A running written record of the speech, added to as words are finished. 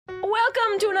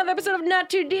Welcome to another episode of Not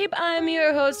Too Deep. I'm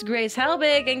your host, Grace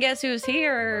Helbig, and guess who's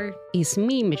here? It's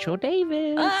me, Mitchell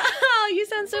Davis. Oh, you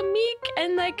sound so meek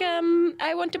and like,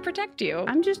 I want to protect you.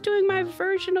 I'm just doing my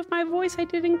version of my voice I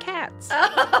did in Cats.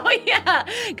 Oh, yeah.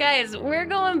 Guys, we're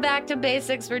going back to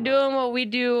basics. We're doing what we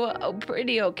do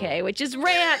pretty okay, which is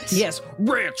rant. Yes,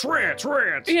 rants.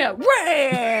 Yeah,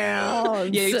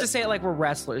 rant. Yeah, you have to say it like we're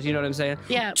wrestlers, you know what I'm saying?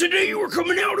 Yeah. Today we're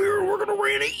coming out here and we're gonna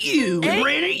rant at you. Hey.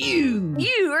 Rant at you.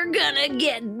 You are gonna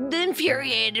get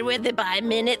infuriated with it by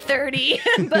minute 30,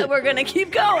 but we're gonna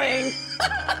keep going.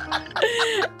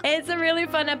 It's a really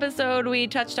fun episode. We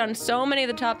touched on so many of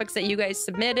the topics that you guys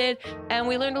submitted, and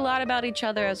we learned a lot about each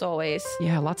other as always.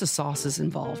 Yeah, lots of sauces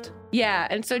involved. Yeah,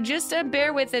 and so just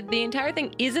bear with it. The entire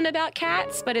thing isn't about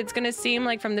cats, but it's gonna seem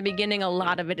like from the beginning a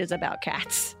lot of it is about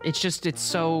cats. It's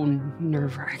so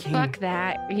nerve-wracking. Fuck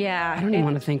that. Yeah. I don't even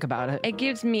want to think about it. It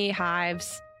gives me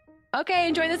hives. Okay,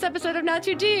 enjoy this episode of Not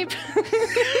Too Deep.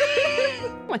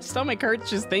 My stomach hurts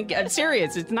just thinking. I'm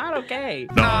serious. It's not okay.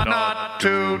 Not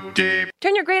too deep.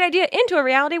 Turn your great idea into a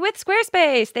reality with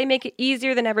Squarespace. They make it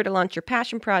easier than ever to launch your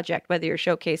passion project, whether you're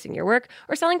showcasing your work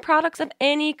or selling products of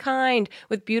any kind.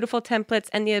 With beautiful templates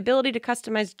and the ability to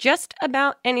customize just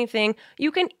about anything,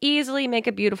 you can easily make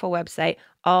a beautiful website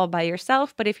all by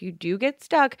yourself. But if you do get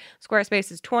stuck,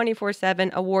 Squarespace's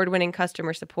 24/7 award-winning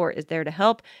customer support is there to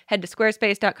help. Head to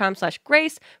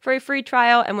squarespace.com/grace for a free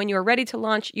trial. And when you are ready to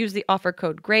launch, use the offer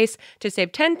code GRACE to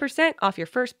save 10% off your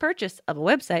first purchase of a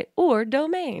website or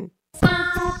domain.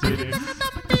 Not too deep.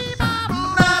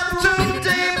 Not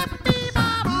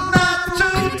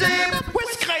too deep.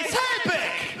 With Grace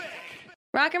Helbig.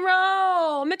 Rock and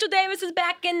roll! Mitchell Davis is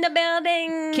back in the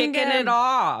building. Kicking it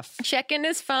off. Checking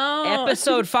his phone.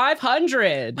 Episode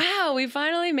 500. Wow, we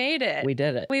finally made it. We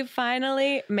did it. We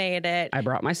finally made it. I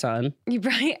brought my son.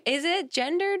 Is it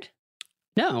gendered?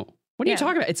 No. What are Yeah. you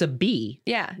talking about? It's a bee.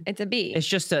 Yeah, it's a bee. It's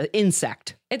just an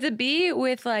insect. It's a bee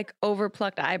with like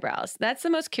overplucked eyebrows. That's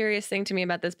the most curious thing to me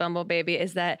about this Bumble baby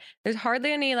is that there's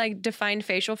hardly any like defined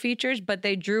facial features, but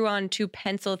they drew on two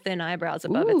pencil thin eyebrows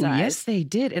above its eyes. Yes, they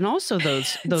did. And also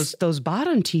those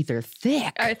bottom teeth are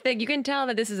thick. I think you can tell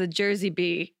that this is a Jersey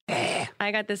bee.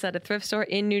 I got this at a thrift store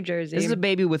in New Jersey. This is a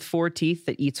baby with 4 teeth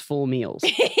that eats full meals.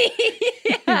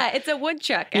 Yeah, it's a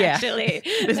woodchuck, Yeah. actually.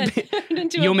 That's turned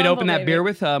into You a want me to open Bumble that baby. beer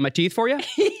with my teeth for you?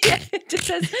 Yeah, it just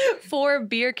says 4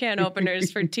 beer can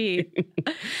openers for teeth.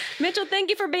 Mitchell, thank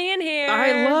you for being here.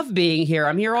 I love being here.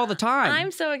 I'm here all the time.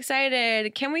 I'm so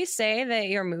excited. Can we say that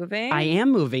you're moving? I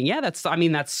am moving. Yeah,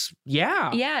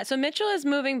 yeah. Yeah, so Mitchell is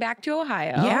moving back to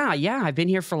Ohio. Yeah. I've been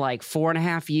here for like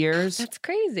 4.5 years. That's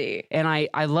crazy. And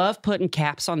I love putting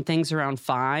caps on things around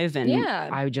 5. And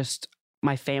Yeah.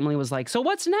 my family was like, so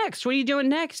what's next? What are you doing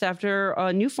next after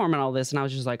New Form and all this? And I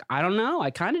was just like, I don't know.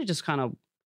 I kind of just want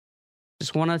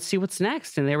to see what's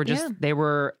next. And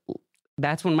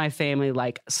that's when my family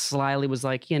like slyly was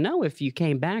like, if you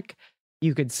came back,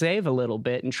 you could save a little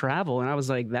bit and travel. And I was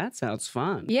like, that sounds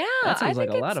fun. Yeah. That sounds like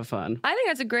a think lot of fun. I think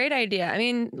that's a great idea. I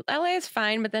mean, LA is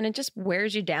fine, but then it just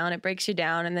wears you down. It breaks you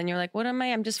down. And then you're like, what am I?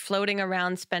 I'm just floating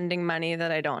around spending money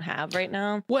that I don't have right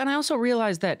now. Well, and I also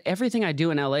realized that everything I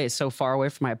do in LA is so far away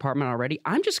from my apartment already.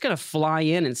 I'm just going to fly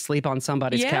in and sleep on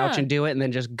somebody's couch and do it and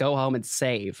then just go home and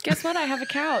save. Guess what? I have a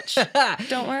couch.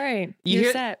 Don't worry. You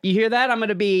You're set. hear that? I'm going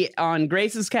to be on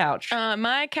Grace's couch.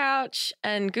 My couch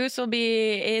and Goose will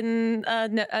be in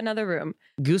another room.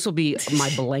 Goose will be my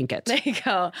blanket. There you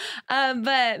go.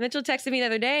 But Mitchell texted me the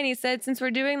other day and he said, since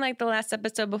we're doing like the last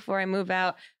episode before I move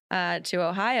out to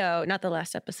Ohio, not the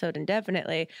last episode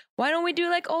indefinitely, why don't we do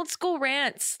like old school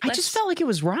rants? I just felt like it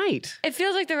was right. It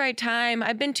feels like the right time.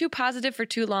 I've been too positive for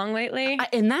too long lately.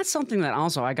 And that's something that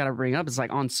also I got to bring up. It's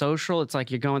like on social, it's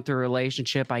like you're going through a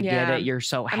relationship. I get it. You're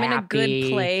so happy. I'm in a good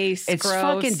place. It's Gross.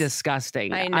 fucking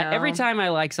disgusting. I know. Every time I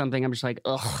like something, I'm just like,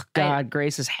 oh, God,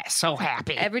 Grace is so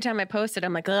happy. Every time I post it,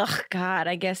 I'm like, oh, God,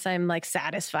 I guess I'm like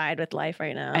satisfied with life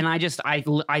right now. And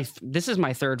this is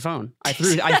my third phone. I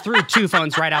threw 2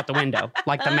 phones right out the window,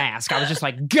 like the mask. I was just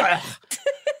like, gah.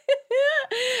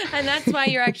 And that's why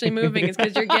you're actually moving is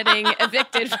because you're getting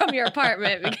evicted from your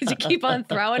apartment because you keep on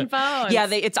throwing phones. Yeah,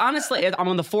 it's honestly, I'm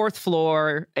on the 4th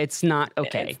floor. It's not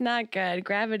okay. It's not good.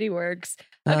 Gravity works.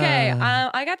 Okay,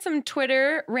 I got some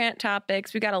Twitter rant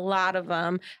topics. We got a lot of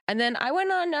them. And then I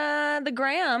went on the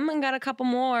gram and got a couple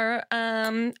more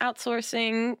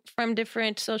outsourcing from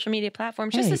different social media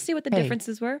platforms just to see what the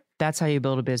differences were. That's how you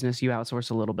build a business. You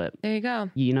outsource a little bit. There you go.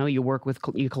 You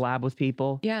collab with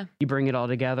people. Yeah. You bring it all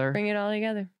together. Bring it all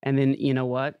together. And then you know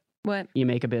what? What? You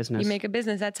make a business. You make a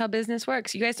business. That's how business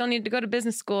works. You guys don't need to go to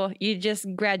business school. You just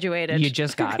graduated. You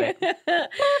just got it.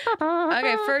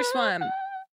 Okay, first one.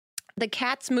 The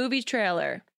Cats movie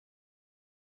trailer.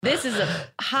 This is a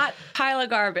hot pile of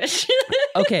garbage.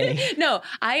 Okay. No,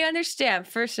 I understand.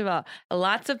 First of all,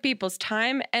 lots of people's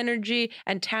time, energy,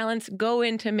 and talents go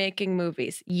into making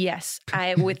movies. Yes,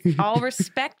 with all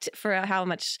respect for how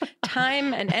much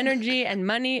time and energy and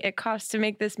money it costs to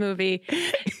make this movie,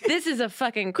 this is a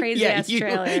fucking crazy ass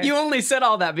trailer. You only said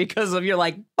all that because of you're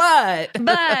like, but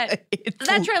that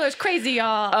trailer's crazy,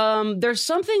 y'all. There's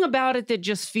something about it that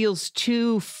just feels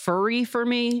too furry for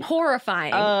me.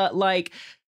 Horrifying.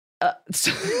 It's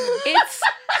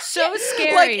so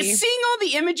scary. Like seeing all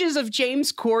the images of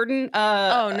James Corden.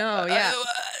 Oh no, yeah.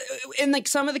 And like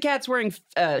some of the cats wearing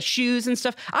shoes and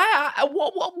stuff.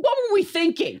 What were we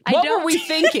thinking? What were we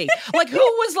thinking? Like who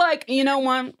was like, you know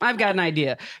what? I've got an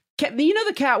idea. You know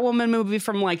the Catwoman movie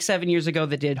from like 7 years ago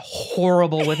that did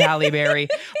horrible with Halle Berry,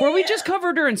 where we just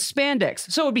covered her in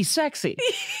spandex, so it would be sexy.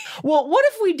 Well, what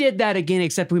if we did that again,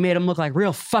 except we made them look like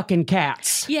real fucking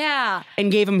cats? Yeah.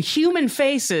 And gave them human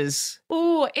faces.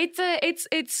 Ooh,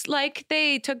 it's like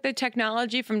they took the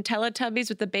technology from Teletubbies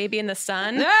with the baby in the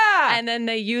sun, and then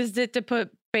they used it to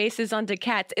put faces onto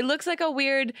cats. It looks like a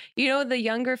weird, the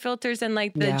younger filters and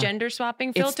like the gender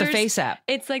swapping filters. It's the face app.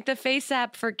 It's like the face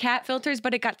app for cat filters,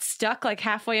 but it got stuck like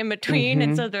halfway in between,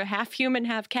 and so they're half human,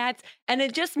 half cats, and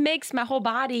it just makes my whole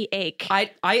body ache.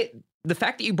 The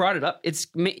fact that you brought it up, it's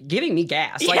giving me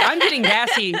gas. Like, I'm getting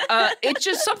gassy. It's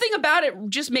just something about it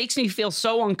just makes me feel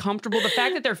so uncomfortable. The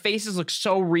fact that their faces look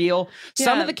so real. Yeah.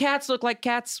 Some of the cats look like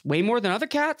cats way more than other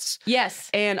cats.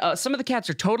 Yes. And some of the cats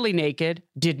are totally naked.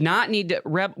 Did not need to.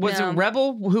 Was it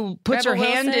Rebel who puts her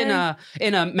hand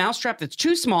in a mousetrap that's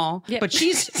too small? Yep. But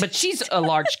she's a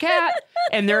large cat,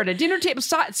 and they're at a dinner table.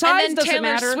 Size doesn't Taylor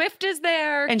matter. Taylor Swift is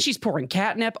there, and she's pouring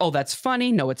catnip. Oh, that's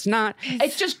funny. No, it's not.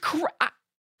 It's just.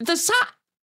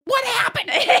 What happened?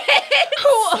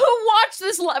 who watched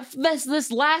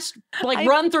this last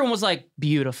run through and was like,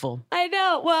 beautiful? I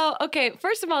know. Well, okay.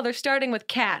 First of all, they're starting with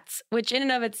Cats, which in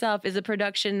and of itself is a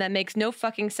production that makes no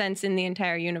fucking sense in the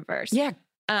entire universe. Yeah.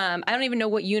 I don't even know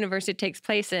what universe it takes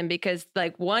place in because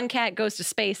like one cat goes to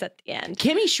space at the end.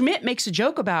 Kimmy Schmidt makes a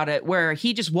joke about it where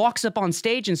he just walks up on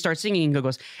stage and starts singing and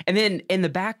goes, and then in the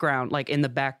background, like in the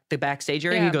backstage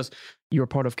area, he goes, "You're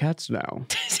part of Cats now."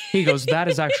 He goes, "That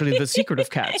is actually the secret of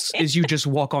Cats, is you just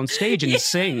walk on stage and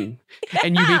sing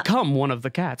and you become one of the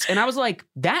cats." And I was like,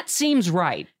 that seems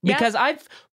right. Because I've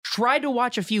tried to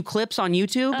watch a few clips on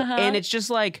YouTube and it's just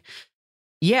like,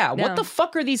 what the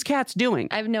fuck are these cats doing?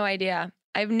 I have no idea.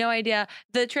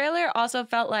 The trailer also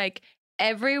felt like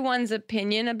everyone's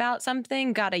opinion about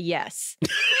something got a yes.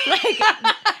 Like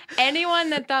anyone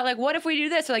that thought like, what if we do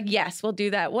this? They're like, yes, we'll do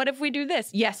that. What if we do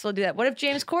this? Yes, we'll do that. What if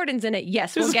James Corden's in it?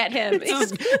 Yes, we'll get him.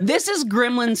 This is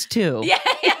Gremlins 2. Yeah.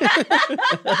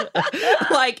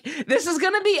 Like, this is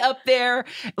going to be up there.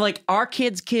 Like, our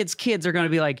kids are going to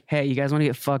be like, hey, you guys want to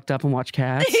get fucked up and watch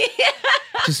Cats?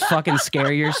 Just fucking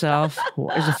scare yourself.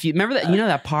 There's a few. Remember that? You know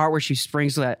that part where she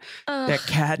springs that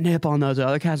catnip on those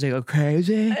other cats? They go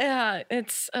crazy. Yeah,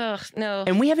 it's no.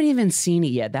 And we haven't even seen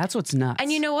it yet. That's what's nuts.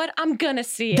 And you know what? I'm gonna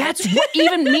see it. That's what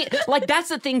even me. Like that's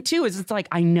the thing too. Is it's like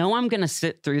I know I'm gonna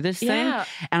sit through this thing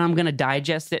and I'm gonna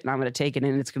digest it and I'm gonna take it in.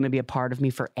 And it's gonna be a part of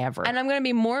me forever. And I'm gonna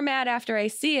be more mad after I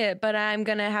see it, but I'm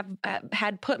gonna have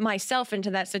had put myself into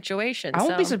that situation. I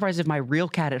won't be surprised if my real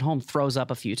cat at home throws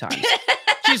up a few times.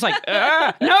 She's like, no,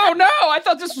 I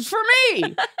thought this was for me.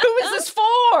 Who is this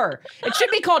for? It should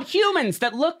be called Humans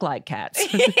That Look Like Cats.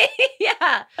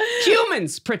 Yeah.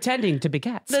 Humans pretending to be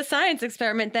cats. The science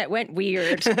experiment that went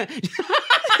weird.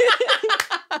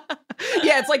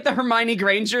 Yeah, it's like the Hermione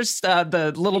Granger's,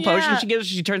 the little potion she gives,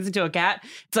 she turns into a cat.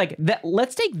 It's like,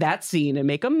 let's take that scene and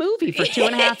make a movie for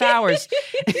 2.5 hours.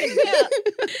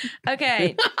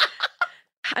 Okay.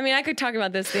 I mean, I could talk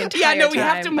about this the entire time. Yeah, no, we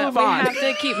have to move on. We have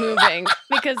to keep moving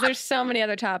because there's so many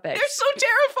other topics. They're so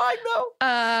terrifying,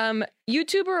 though.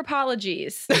 YouTuber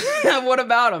apologies. What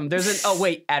about them? There's ad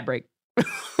break. ad break.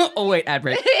 Oh, wait, ad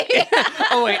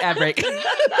break.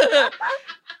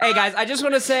 Hey, guys, I just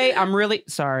want to say I'm really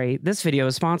sorry. This video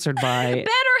is sponsored by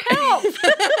BetterHelp.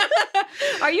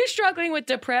 Are you struggling with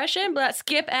depression? But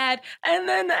skip ad. And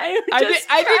then I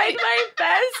tried my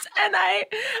best. And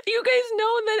you guys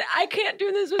know that I can't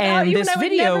do this without you. And this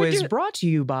video is brought to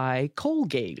you by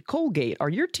Colgate. Colgate, are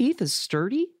your teeth as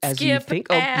sturdy as you think?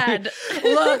 Ad.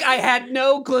 Look, I had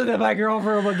no clue that my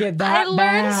girlfriend would get that I learned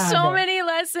bad. so many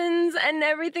lessons lessons and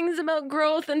everything's about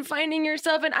growth and finding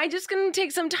yourself. And I just gonna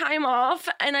take some time off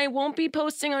and I won't be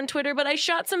posting on Twitter, but I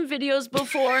shot some videos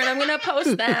before and I'm gonna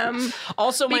post them.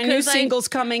 Also, my new single's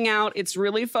coming out. It's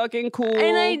really fucking cool.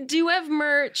 And I do have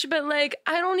merch, but like,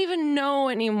 I don't even know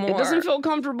anymore. It doesn't feel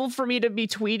comfortable for me to be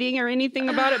tweeting or anything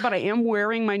about it, but I am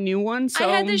wearing my new one. So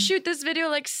I had to shoot this video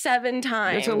like 7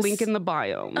 times. There's a link in the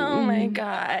bio. Oh my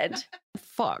God.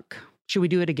 Fuck. Should we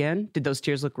do it again? Did those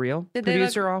tears look real? Did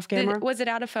Producer off camera? Was it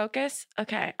out of focus?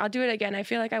 Okay, I'll do it again. I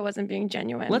feel like I wasn't being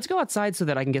genuine. Let's go outside so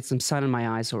that I can get some sun in my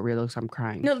eyes so it really looks like I'm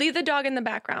crying. No, leave the dog in the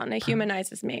background. It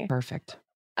humanizes me. Perfect.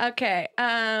 Okay,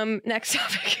 next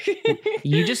topic.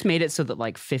 You just made it so that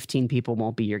like 15 people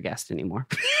won't be your guest anymore.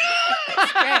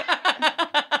 That's great.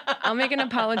 I'll make an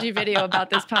apology video about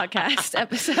this podcast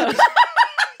episode.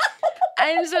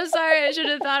 I'm so sorry. I should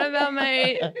have thought about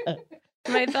my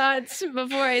thoughts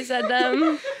before I said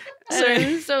them.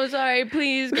 I'm so sorry.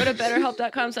 Please go to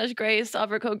betterhelp.com/Grace.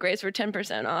 Offer code Grace for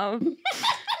 10% off.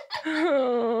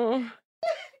 Oh.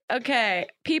 Okay.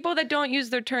 People that don't use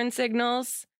their turn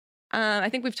signals. I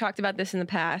think we've talked about this in the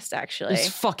past, actually. It's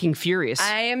fucking furious.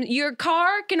 Your car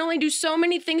can only do so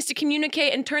many things to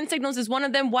communicate, and turn signals is one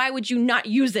of them. Why would you not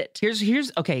use it?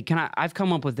 Here's okay, I've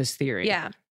come up with this theory. Yeah.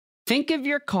 Think of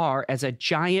your car as a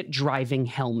giant driving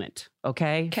helmet,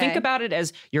 okay? Think about it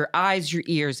as your eyes, your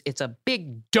ears. It's a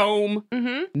big dome,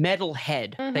 metal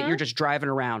head that you're just driving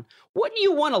around. Wouldn't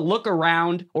you want to look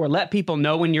around or let people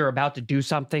know when you're about to do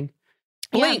something?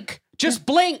 Blink. Yeah. Just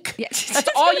blink. Yes. That's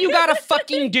all you gotta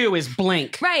fucking do is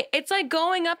blink. Right. It's like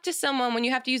going up to someone when you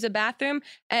have to use a bathroom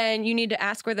and you need to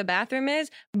ask where the bathroom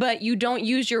is, but you don't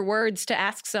use your words to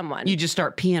ask someone. You just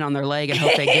start peeing on their leg and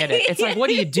hope they get it. It's like, what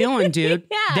are you doing, dude?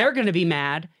 Yeah. They're gonna be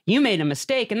mad. You made a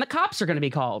mistake and the cops are gonna be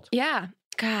called. Yeah.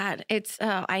 God,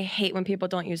 I hate when people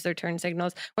don't use their turn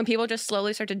signals. When people just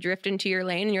slowly start to drift into your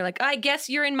lane and you're like, I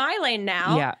guess you're in my lane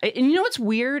now. Yeah. And you know what's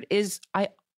weird is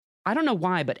I don't know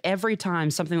why, but every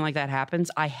time something like that happens,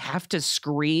 I have to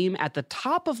scream at the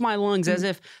top of my lungs as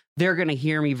if they're going to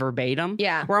hear me verbatim.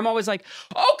 Yeah. Where I'm always like,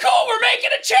 oh, cool, we're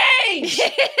making a change.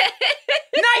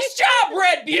 Nice job,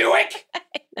 Red Buick.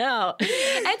 No.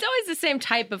 It's always the same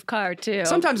type of car, too.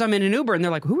 Sometimes I'm in an Uber and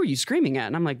they're like, who are you screaming at?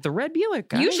 And I'm like, the Red Buick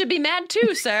guy. You should be mad,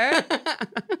 too, sir.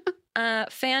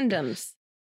 Fandoms.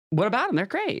 What about them? They're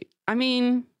great. I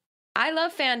mean, I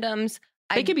love fandoms.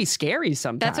 They can be scary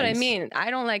sometimes. That's what I mean.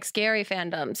 I don't like scary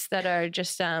fandoms that are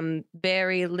just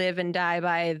very live and die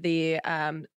by the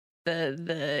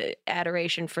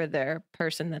adoration for their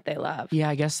person that they love. Yeah,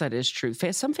 I guess that is true.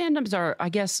 Some fandoms are, I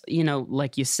guess,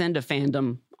 like you send a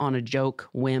fandom on a joke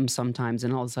whim sometimes,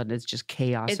 and all of a sudden it's just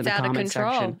chaos in the comment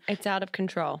section. It's out of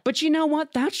control. But you know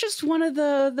what? That's just one of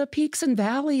the peaks and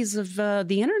valleys of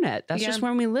the internet. That's just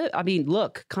where we live. I mean,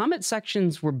 look, comment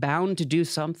sections were bound to do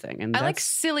something, and I like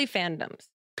silly fandoms.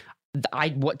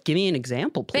 Give me an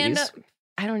example, please.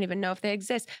 I don't even know if they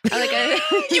exist. I like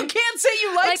you can't say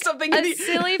you like something. A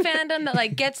silly fandom that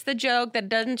like gets the joke, that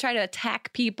doesn't try to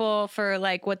attack people for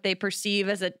like what they perceive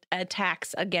as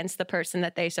attacks against the person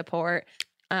that they support.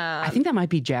 I think that might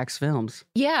be Jack's Films.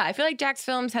 Yeah, I feel like Jack's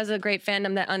Films has a great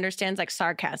fandom that understands like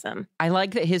sarcasm. I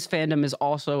like that his fandom is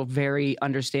also very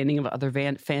understanding of other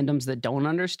fandoms that don't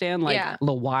understand, like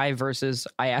Lil Y versus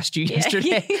I Asked You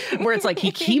Yesterday, where it's like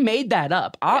he made that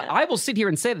up. I will sit here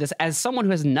and say this as someone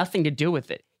who has nothing to do with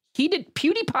it.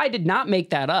 PewDiePie did not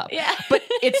make that up. Yeah. But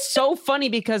it's so funny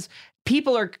because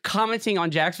people are commenting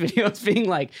on Jack's videos being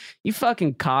like, you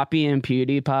fucking copying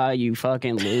PewDiePie, you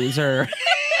fucking loser.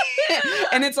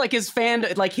 And it's like his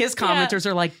commenters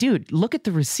are like, dude, look at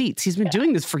the receipts. He's been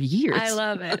doing this for years. I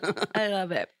love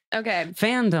it. Okay.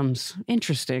 Fandoms.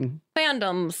 Interesting.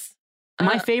 Fandoms.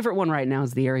 My favorite one right now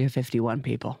is the Area 51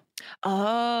 people.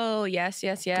 Oh, yes.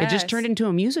 It just turned into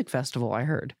a music festival, I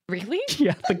heard. Really?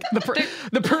 Yeah.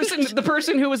 The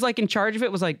person who was like in charge of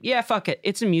it was like, yeah, fuck it.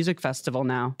 It's a music festival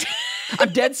now.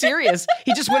 I'm dead serious.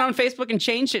 He just went on Facebook and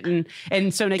changed it.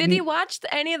 And so did he watch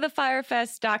any of the Fyre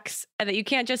Fest docs that you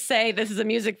can't just say this is a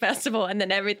music festival and then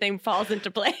everything falls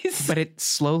into place? But it's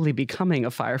slowly becoming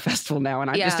a Fyre Festival now. And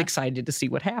I'm just excited to see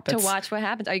what happens. To watch what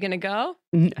happens. Are you going to go?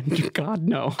 God,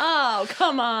 no. Oh,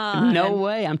 come on. No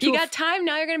way. You got time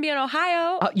now. You're going to be in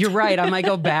Ohio. You're right. I might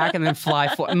go back and then fly.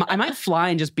 I might fly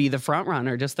and just be the front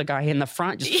runner, just the guy in the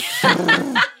front.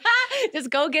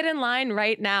 Just go get in line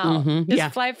right now.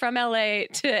 Just fly from LA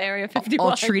to Area 51.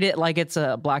 I'll treat it like it's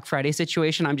a Black Friday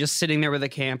situation. I'm just sitting there with a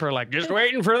camper, like, just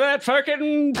waiting for that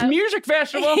fucking music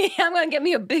festival. I'm going to get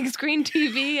me a big screen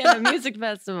TV and a music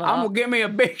festival. I'm going to get me a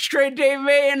big screen TV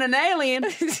and an alien.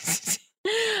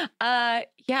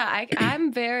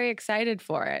 I'm very excited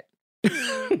for it.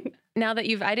 Now that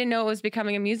I didn't know it was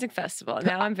becoming a music festival.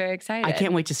 Now I'm very excited. I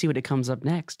can't wait to see what it comes up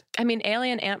next. I mean,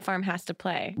 Alien Ant Farm has to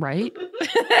play. Right?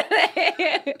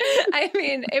 I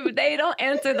mean, if they don't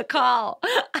answer the call,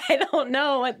 I don't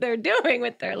know what they're doing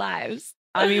with their lives.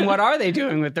 I mean, what are they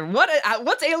doing with their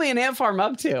what's Alien Ant Farm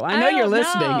up to? I know you're don't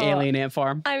listening, know. Alien Ant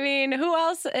Farm. I mean, who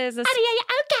else is a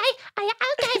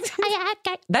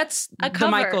That's A the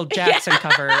cover. Michael Jackson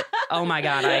cover. Oh my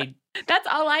God. That's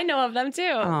all I know of them too.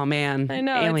 Oh man. I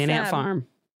know, Alien it's Ant sad. Farm.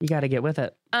 You got to get with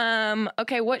it.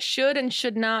 Okay, what should and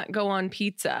should not go on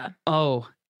pizza? Oh,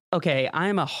 okay.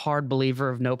 I'm a hard believer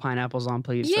of no pineapples on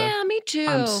pizza. Yeah, me too.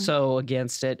 I'm so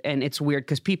against it. And it's weird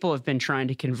because people have been trying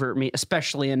to convert me,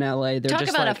 especially in LA. They're Talk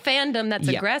just about like, a fandom that's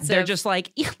yeah, aggressive. They're just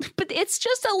like, "Yeah, but it's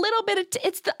just a little bit of,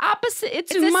 it's the opposite.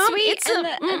 It's a umami. sweet It's and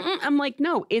I'm like,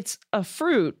 no, it's a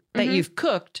fruit that Mhm. you've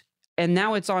cooked and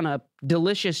now it's on a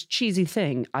delicious, cheesy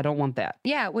thing. I don't want that.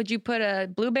 Yeah, would you put a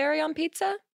blueberry on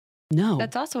pizza? No,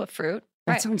 That's also a fruit.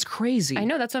 that Right. sounds crazy. I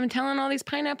know, that's what I'm telling all these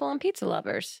pineapple on pizza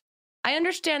lovers. I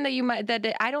understand that you might that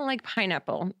I don't like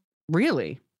pineapple.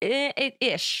 Really?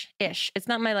 Ish. It's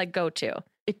not my like go-to.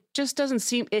 It just doesn't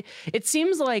seem, it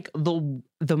seems like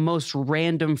the most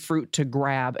random fruit to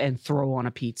grab and throw on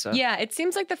a pizza. Yeah, it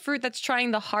seems like the fruit that's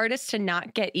trying the hardest to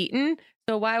not get eaten.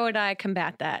 So why would I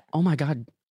combat that? Oh my God.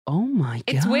 Oh my God.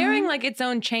 It's wearing like its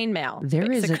own chainmail.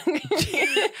 There is a- basically.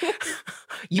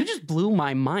 You just blew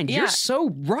my mind. Yeah. You're so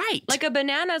right. Like a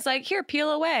banana's like, here,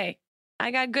 peel away.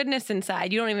 I got goodness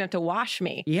inside. You don't even have to wash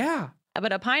me. yeah.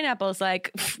 But a pineapple's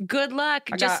like, good luck.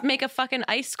 I Just got- make a fucking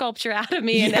ice sculpture out of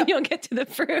me and Yeah. then you'll get to the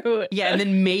fruit. Yeah, and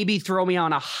then maybe throw me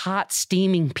on a hot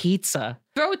steaming pizza.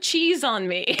 Throw cheese on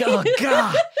me. Oh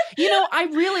God. You know,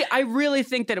 I really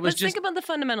think that it was Let's just think about the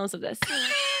fundamentals of this.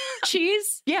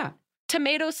 Cheese, yeah.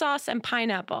 tomato sauce, and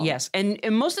pineapple. Yes. And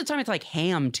most of the time it's like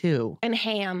ham too. And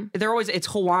ham. They're always it's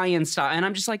Hawaiian style. And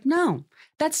I'm just like, no.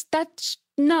 That's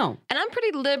no. And I'm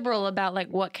pretty liberal about like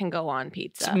what can go on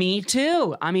pizza. Me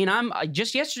too. I mean, I'm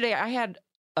just yesterday I had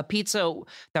a pizza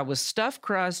that was stuffed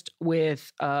crust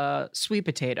with sweet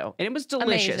potato, and it was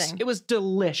delicious. Amazing. It was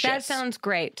delicious. That sounds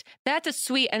great. That's a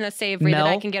sweet and a savory that I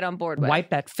Mel, can get on board with. Wipe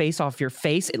that face off your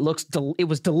face. It looks it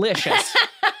was delicious.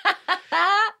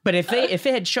 But if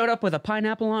it had showed up with a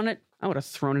pineapple on it, I would have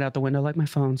thrown it out the window like my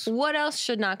phones. What else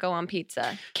should not go on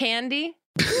pizza? Candy?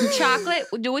 Chocolate?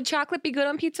 Would chocolate be good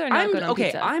on pizza or not good on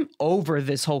pizza? I'm over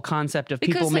this whole concept of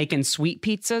Because, people like- making sweet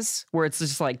pizzas where it's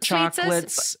just like Sweetses?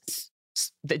 chocolates.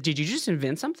 Did you just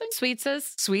invent something?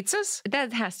 Sweetses? Sweetses?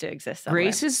 That has to exist somewhere.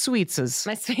 Grace's Sweetses.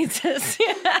 My sweetses.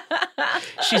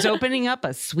 She's opening up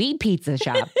a sweet pizza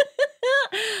shop.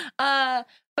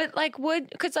 But like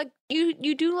because like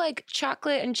you do like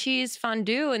chocolate and cheese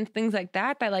fondue and things like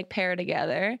that like pair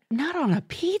together. Not on a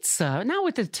pizza. Not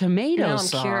with the tomato Now I'm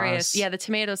sauce. curious. Yeah, the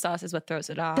tomato sauce is what throws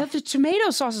it off. The tomato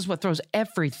sauce is what throws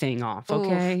everything off, Oof,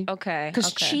 okay? okay.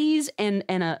 Because okay. cheese and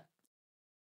a...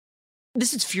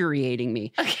 This is infuriating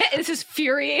me. Okay, this is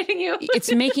infuriating you.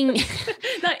 It's making...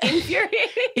 Not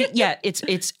infuriating. it's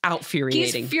He's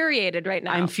outfuriating. infuriated right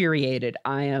now. I'm furiated.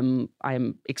 I am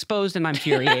exposed and I'm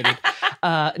furiated.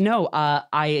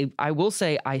 I will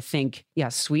say I think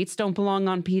sweets don't belong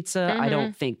on pizza. I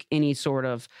don't think any sort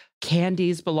of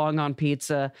candies belong on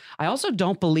pizza. I also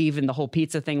don't believe in the whole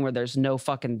pizza thing where there's no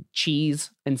fucking cheese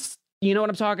and you know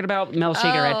what I'm talking about? Mel shaking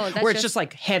her Oh, head. that's Where it's just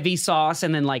like heavy sauce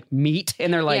and then like meat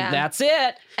and they're like, Yeah. that's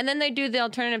it. And then they do the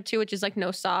alternative too, which is like no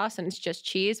sauce and it's just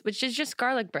cheese, which is just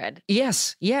garlic bread,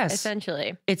 Yes.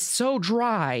 essentially. It's so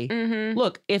dry. Mm-hmm.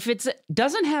 Look, if it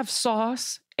doesn't have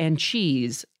sauce and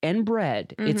cheese and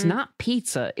bread, it's Mhm. not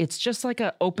pizza. It's just like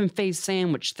an open faced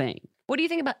sandwich thing. What do you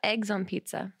think about eggs on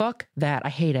pizza? Fuck that. I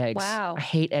hate eggs. Wow. I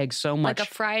hate eggs so much. Like a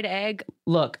fried egg?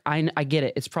 Look, I get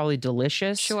it. It's probably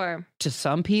delicious Sure. to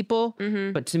some people,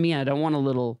 Mm-hmm. but to me, I don't want a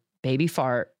little baby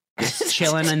fart just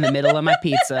chilling in the middle of my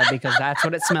pizza because that's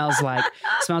what it smells like.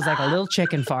 It smells like a little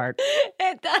chicken fart.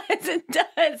 It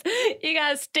does. You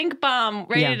got a stink bomb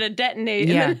ready Yeah. to detonate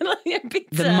Yeah. in the middle of your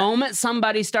pizza. The moment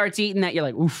somebody starts eating that, you're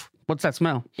like, oof, what's that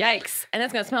smell? Yikes. And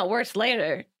that's going to smell worse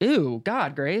later. Ew,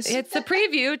 God, Grace. It's the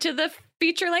preview to the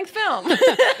feature-length film.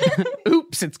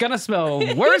 Oops, it's gonna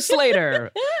smell worse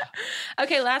later.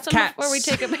 Okay, last one Cats. before we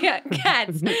take a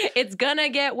cats. It's gonna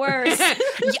get worse.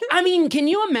 Yeah, I mean, can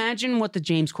you imagine what the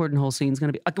James Corden whole scene's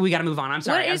gonna be? We gotta move on. I'm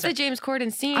sorry. What I'm is sorry. the James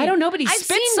Corden scene? I don't know, but he I've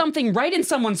spit seen- something right in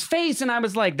someone's face, and I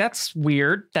was like, that's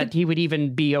weird that he would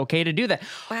even be okay to do that.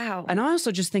 Wow. And I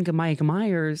also just think of Mike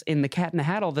Myers in The Cat in the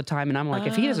Hat all the time, and I'm like,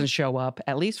 if he Oh. doesn't show up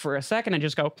at least for a second and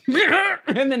just go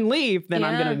and then leave, then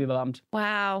I'm Yeah. gonna be bummed.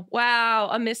 Wow.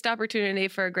 A missed opportunity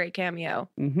for a great cameo.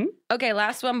 Mm-hmm. Okay,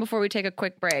 last one before we take a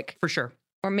quick break. For sure.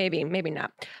 or maybe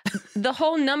not. The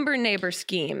whole number neighbor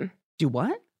scheme. Do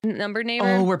what? Number neighbor.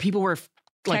 Oh, where people were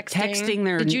like texting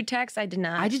their. Did you text? I did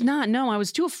not. I did not. No, I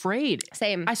was too afraid.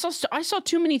 Same. I saw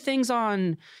too many things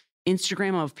on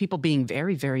Instagram of people being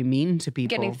very, very mean to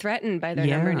people, Getting threatened by their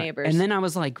number neighbors. And then I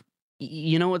was like,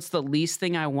 you know what's the least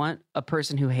thing I want a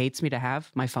person who hates me to have?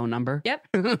 My phone number. Yep.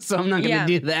 So I'm not going to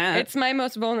do that. It's my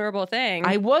most vulnerable thing.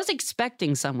 I was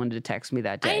expecting someone to text me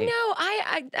that day. I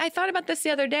know. I thought about this the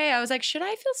other day. I was like, should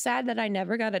I feel sad that I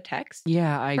never got a text?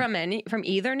 Yeah. From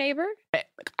either neighbor?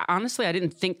 Honestly, I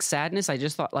didn't think sadness. I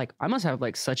just thought like, I must have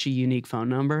like such a unique phone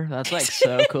number. That's like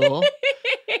so cool.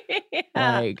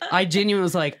 Like, I genuinely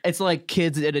was like, it's like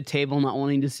kids at a table not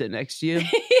wanting to sit next to you.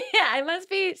 Yeah, I must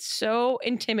be so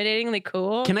intimidatingly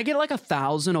cool. Can I get like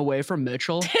 1,000 away from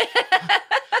Mitchell?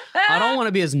 I don't want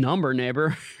to be his number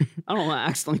neighbor. I don't want to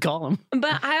accidentally call him.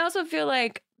 But I also feel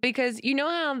like, because you know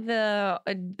how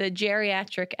the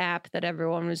geriatric app that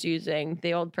everyone was using,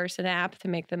 the old person app to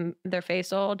make their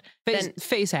face old?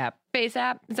 Face app. Face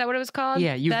app? Is that what it was called?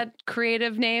 Yeah. That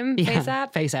creative name? Yeah, Face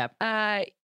app? Face app.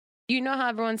 You know how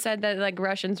everyone said that like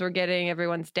Russians were getting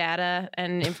everyone's data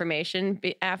and information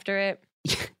after it?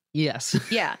 Yes.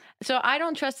 Yeah. So I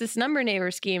don't trust this number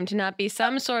neighbor scheme to not be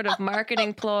some sort of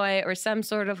marketing ploy or some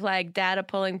sort of like data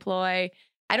pulling ploy.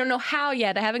 I don't know how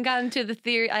yet. I haven't gotten to the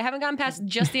theory. I haven't gotten past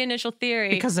just the initial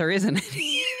theory. Because there isn't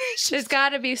any. There's got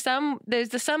to be some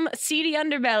seedy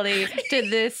underbelly to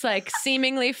this like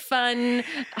seemingly fun,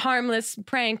 harmless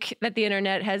prank that the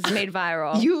internet has made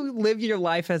viral. You live your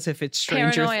life as if it's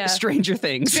Stranger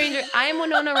Things. I'm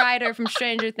Winona Ryder from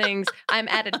Stranger Things. I'm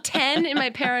at a 10 in my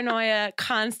paranoia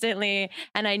constantly,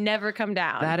 and I never come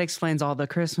down. That explains all the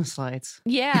Christmas lights.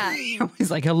 Yeah.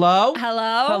 He's like, hello?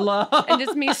 Hello? And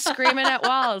just me screaming at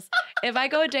walls. If I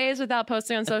go days without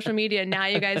posting on social media, now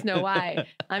you guys know why.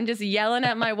 I'm just yelling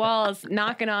at my walls,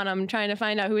 knocking on them, trying to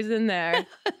find out who's in there.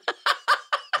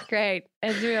 Great.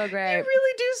 It's real great. You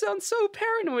really do sound so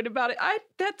paranoid about it.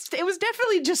 It was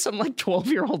definitely just some like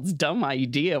 12-year-old's dumb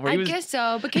idea. I guess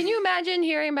so. But can you imagine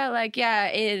hearing about like, yeah,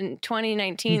 in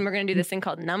 2019, we're going to do this thing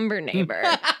called Number Neighbor.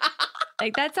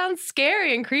 Like, that sounds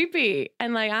scary and creepy.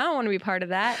 And like, I don't want to be part of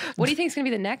that. What do you think is going to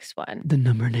be the next one? The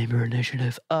Number Neighbor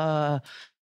Initiative.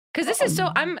 Because this is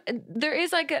there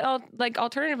is like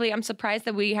alternatively, I'm surprised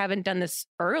that we haven't done this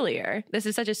earlier. This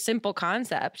is such a simple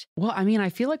concept. Well, I mean, I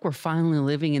feel like we're finally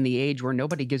living in the age where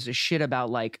nobody gives a shit about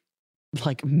like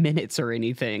minutes or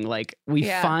anything. Like we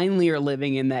finally are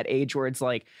living in that age where it's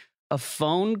like a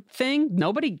phone thing.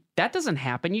 That doesn't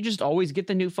happen. You just always get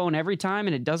the new phone every time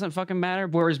and it doesn't fucking matter.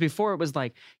 Whereas before it was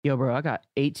like, yo, bro, I got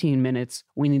 18 minutes.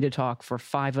 We need to talk for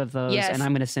 5 of those. Yes. And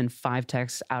I'm going to send 5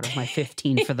 texts out of my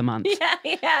 15 for the month. Yeah,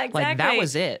 exactly. Like that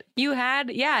was it. You had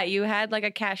like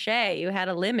a cachet. You had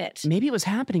a limit. Maybe it was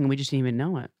happening and we just didn't even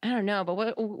know it. I don't know,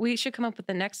 but we should come up with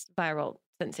the next viral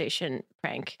sensation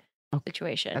prank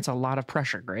situation. That's a lot of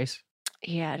pressure, Grace.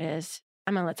 Yeah, it is.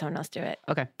 I'm going to let someone else do it.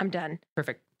 Okay. I'm done.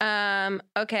 Perfect.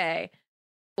 Okay.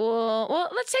 Well,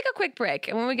 let's take a quick break.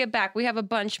 And when we get back, we have a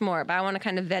bunch more, but I want to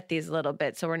kind of vet these a little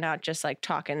bit so we're not just like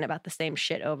talking about the same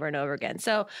shit over and over again.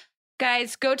 So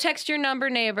guys, go text your number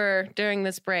neighbor during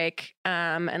this break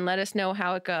and let us know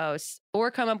how it goes, or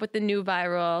come up with the new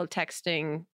viral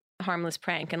texting harmless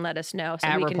prank and let us know.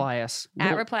 So reply us.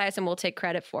 Reply us and we'll take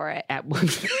credit for it. I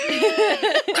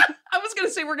was going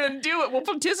to say we're going to do it. We'll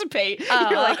participate.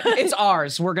 You're like, it's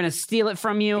ours. We're going to steal it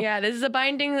from you. Yeah, this is a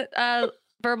binding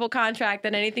verbal contract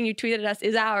that anything you tweeted at us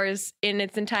is ours in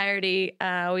its entirety.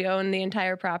 We own the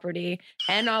entire property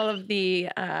and all of the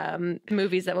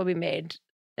movies that will be made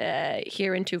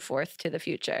here into forth to the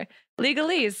future.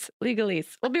 Legalese.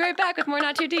 We'll be right back with more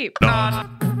Not Too Deep.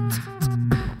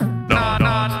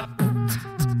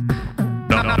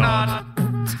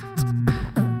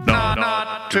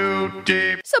 Not too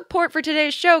deep. Support for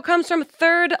today's show comes from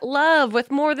Third Love.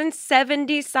 With more than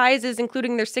 70 sizes,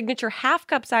 including their signature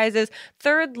half-cup sizes,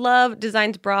 Third Love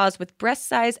designs bras with breast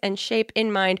size and shape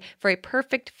in mind for a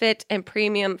perfect fit and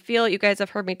premium feel. You guys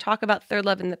have heard me talk about Third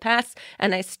Love in the past,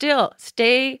 and I still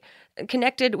stay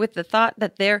connected with the thought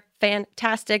that they're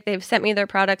fantastic. They've sent me their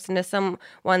products into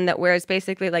someone that wears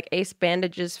basically like ace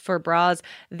bandages for bras.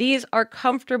 These are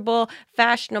comfortable,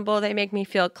 fashionable. They make me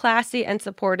feel classy and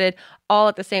supported all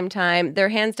at the same time. They're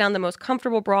hands down the most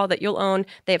comfortable bra that you'll own.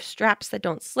 They have straps that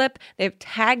don't slip. They have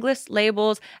tagless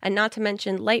labels, and not to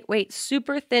mention lightweight,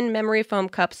 super thin memory foam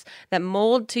cups that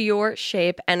mold to your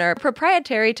shape and are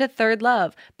proprietary to Third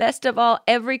Love. Best of all,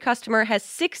 every customer has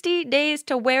 60 days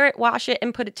to wear it, wash it,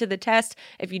 and put it to the test.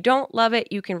 If you don't love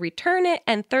it, you can return it,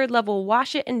 and Third Love will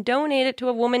wash it and donate it to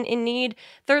a woman in need.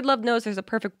 Third Love knows there's a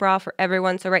perfect bra for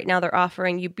everyone, so right now they're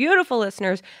offering you beautiful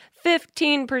listeners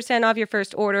 15% off your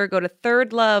first order. Go to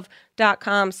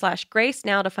thirdlove.com/grace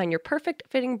now to find your perfect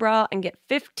fitting bra and get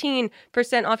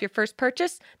 15% off your first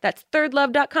purchase. That's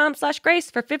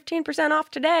thirdlove.com/grace for 15% off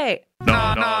today.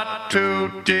 Not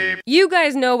too deep. You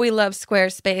guys know we love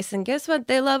Squarespace, and guess what?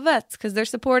 They love us because they're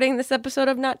supporting this episode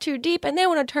of Not Too Deep, and they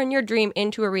want to turn your dream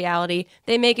into a reality.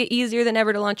 They make it easier than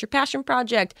ever to launch your passion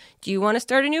project. Do you want to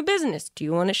start a new business? Do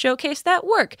you want to showcase that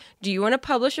work? Do you want to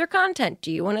publish your content?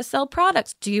 Do you want to sell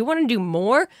products? Do you want to do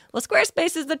more? Well,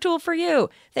 Squarespace is the tool for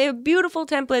you. They have beautiful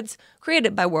templates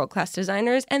created by world-class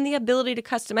designers and the ability to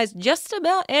customize just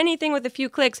about anything with a few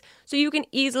clicks, so you can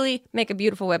easily make a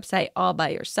beautiful website all by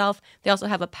yourself. They also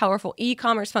have a powerful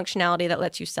e-commerce functionality that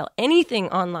lets you sell anything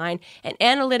online and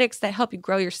analytics that help you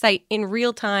grow your site in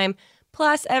real time.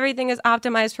 Plus, everything is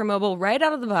optimized for mobile right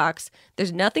out of the box.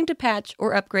 There's nothing to patch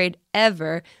or upgrade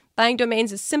ever. Buying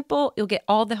domains is simple. You'll get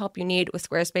all the help you need with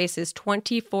Squarespace's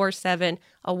 24/7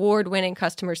 award-winning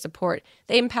customer support.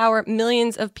 They empower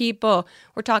millions of people.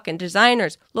 We're talking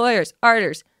designers, lawyers,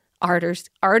 artists,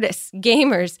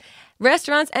 gamers,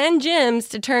 restaurants, and gyms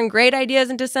to turn great ideas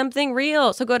into something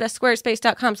real. So go to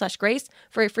squarespace.com/grace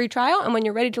for a free trial. And when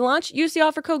you're ready to launch, use the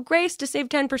offer code GRACE to save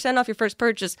 10% off your first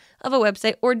purchase of a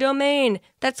website or domain.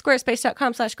 That's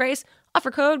squarespace.com/grace, offer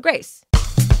code GRACE.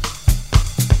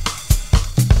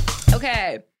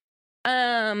 Okay.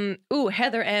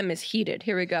 Heather M is heated.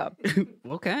 Here we go.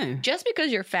 Okay. Just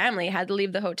because your family had to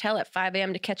leave the hotel at 5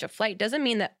 a.m. to catch a flight doesn't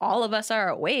mean that all of us are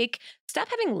awake. Stop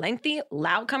having lengthy,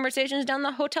 loud conversations down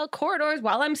the hotel corridors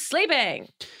while I'm sleeping.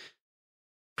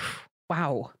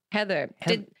 Wow. Heather,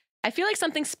 I feel like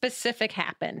something specific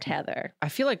happened, Heather. I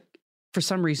feel like for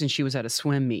some reason she was at a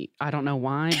swim meet. I don't know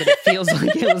why, but it feels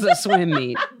like it was a swim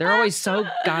meet. They're always so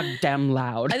goddamn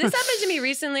loud. This happened to me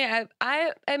recently.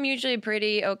 I am usually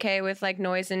pretty okay with like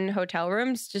noise in hotel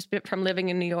rooms just from living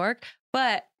in New York.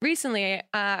 But recently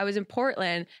I was in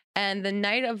Portland, and the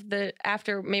night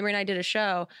after Mamrie and I did a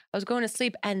show, I was going to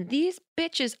sleep, and these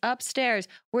bitches upstairs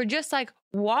were just like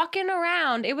walking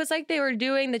around. It was like they were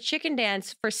doing the chicken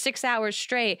dance for 6 hours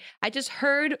straight. I just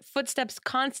heard footsteps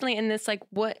constantly in this, like,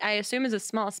 what I assume is a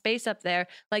small space up there.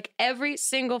 Like every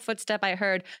single footstep I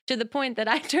heard, to the point that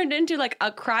I turned into like a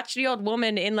crotchety old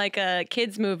woman in like a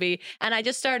kid's movie. And I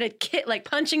just started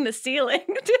punching the ceiling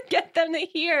to get them to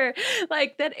hear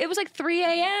like that. It was like 3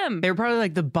 a.m. They were probably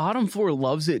like, the bottom floor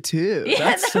loves it too. Yeah,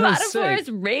 That's the so bottom sick. floor is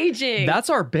raging. That's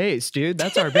our base, dude.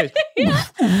 That's our base. Yeah.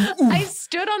 I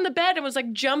stood on the bed and was like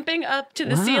jumping up to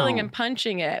the ceiling and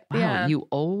punching it. Wow, Yeah. you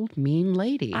old mean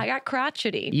lady. I got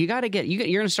crotchety. You got to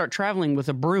you're going to start traveling with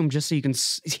a broom just so you can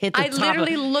hit the I top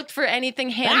literally of... looked for anything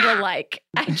handle-like.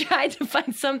 I tried to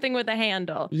find something with a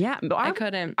handle. Yeah, but I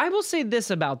couldn't. I will say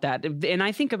this about that, and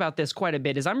I think about this quite a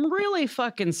bit, is I'm really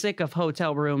fucking sick of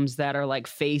hotel rooms that are like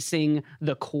facing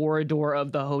the corridor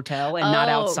of the hotel and not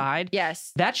outside.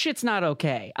 Yes. That shit's not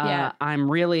okay. Yeah.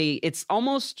 It's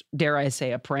almost, dare I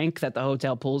say, a prank that the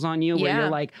hotel pulls on you, where Yeah. you're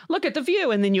like, look at the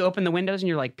view, and then you open the windows and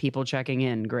you're like, people checking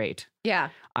in, great. Yeah.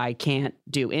 I can't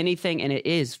do anything, and it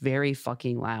is very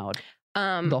fucking loud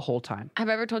the whole time. Have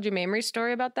I ever told you Mamrie's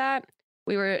story about that?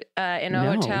 We were in a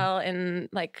No. hotel in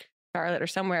like Charlotte or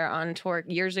somewhere on tour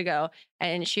years ago,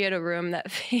 and she had a room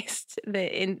that faced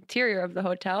the interior of the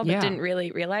hotel, but Yeah. didn't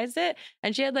really realize it.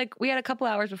 And we had a couple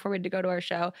hours before we had to go to our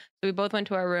show, so we both went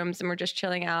to our rooms and we're just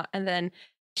chilling out. And then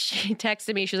she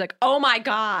texted me. She was like, "Oh my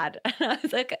God." And I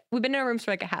was like, we've been in our rooms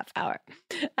for like a half hour.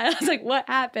 And I was like, "What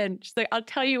happened?" She's like, "I'll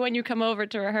tell you when you come over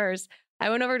to rehearse." I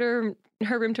went over to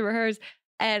her room to rehearse,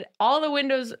 and all the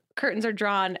windows curtains are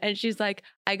drawn. And she's like,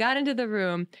 "I got into the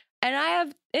room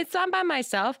and it's on by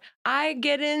myself. I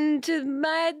get into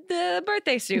the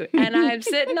birthday suit and I'm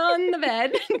sitting on the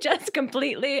bed, just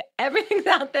completely, everything's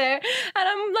out there. And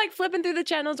I'm like flipping through the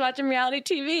channels, watching reality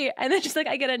TV. And then she's like,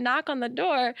 I get a knock on the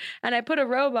door and I put a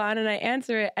robe on and I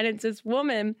answer it. And it's this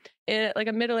woman, like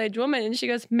a middle-aged woman. And she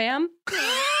goes, "Ma'am,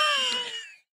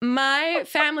 my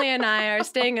family and I are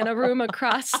staying in a room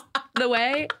across the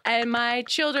way, and my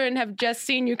children have just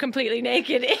seen you completely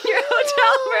naked in your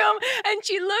hotel room." And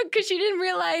she looked, because she didn't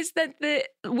realize that the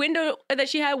window that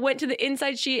she had went to the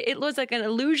inside. It was like an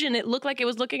illusion. It looked like it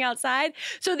was looking outside.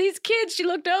 So these kids, she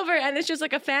looked over, and it's just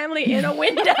like a family in a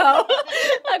window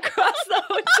across the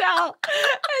hotel.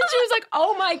 And she was like,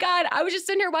 "Oh my God, I was just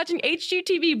sitting here watching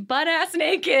HGTV butt-ass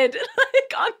naked,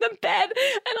 like on the bed,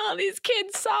 and all these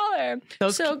kids saw her."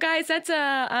 So guys, that's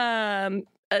a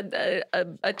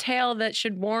tale that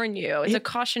should warn you. It's a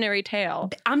cautionary tale.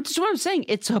 That's what I'm saying.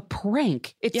 It's a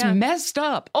prank. It's messed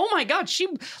up. Oh my God.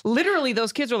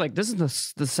 Those kids are like, this is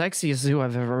the sexiest zoo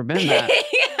I've ever been at. Yeah. And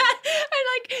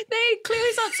like, they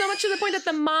clearly saw so much to the point that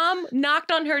the mom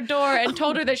knocked on her door and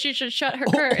told her that she should shut her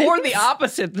curtains. Or the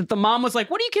opposite, that the mom was like,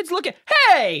 what are you kids looking?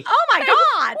 Hey! Oh my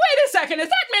God! Wait a second, is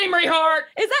that Mamrie Hart?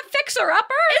 Is that Fixer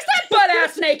Upper? Is that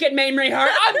butt-ass naked Mamrie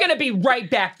Hart? I'm gonna be right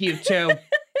back, you two.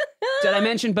 Did I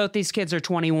mention both these kids are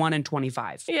 21 and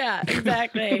 25? Yeah,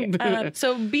 exactly.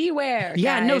 So beware.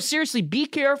 Yeah, guys. no, seriously, be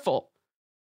careful.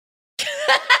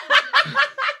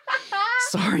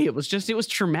 Sorry, it was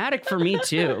traumatic for me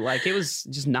too. Like, it was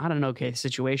just not an okay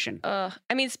situation. I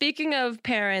mean, speaking of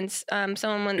parents,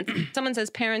 someone says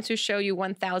parents who show you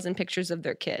 1,000 pictures of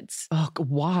their kids. Oh,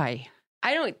 why?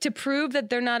 To prove that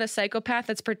they're not a psychopath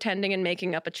that's pretending and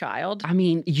making up a child. I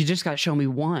mean, you just got to show me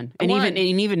one. And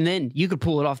even then, you could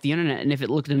pull it off the internet. And if it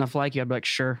looked enough like you, I'd be like,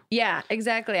 sure. Yeah,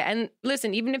 exactly. And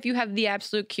listen, even if you have the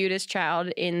absolute cutest child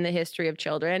in the history of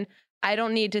children, I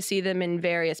don't need to see them in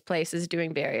various places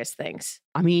doing various things.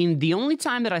 I mean, the only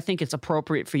time that I think it's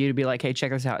appropriate for you to be like, hey,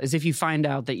 check this out, is if you find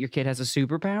out that your kid has a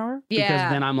superpower. Yeah.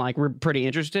 Because then I'm like, we're pretty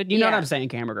interested. You know what I'm saying,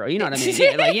 camera girl? You know what I mean?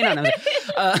 Yeah, like, you know what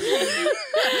I'm saying?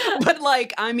 But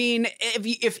like, I mean,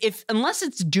 if unless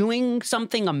it's doing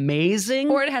something amazing.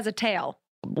 Or it has a tail.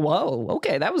 Whoa,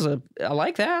 okay, I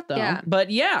like that though. Yeah. But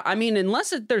yeah, I mean,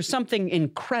 unless there's something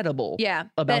incredible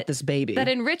about this baby. That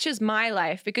enriches my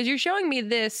life, because you're showing me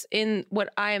this in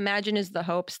what I imagine is the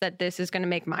hopes that this is going to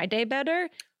make my day better,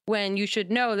 when you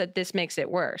should know that this makes it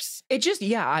worse. It just,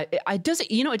 it doesn't,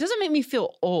 it doesn't make me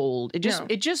feel old.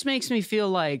 It just makes me feel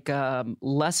like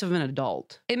less of an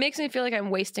adult. It makes me feel like I'm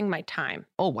wasting my time.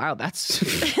 Oh, wow. That's.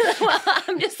 Well,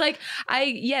 I'm just like,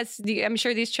 I'm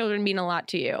sure these children mean a lot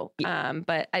to you.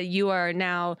 But you are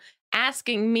now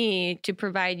asking me to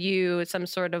provide you some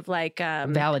sort of like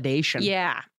validation.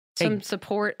 Yeah. Some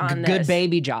support on this. Good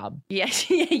baby job. Yes,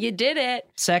 you did it.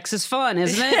 Sex is fun,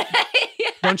 isn't it? Yeah.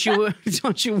 Don't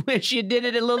you wish you did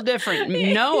it a little different?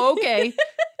 No, okay.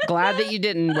 Glad that you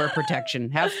didn't wear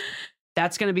protection.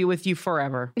 That's going to be with you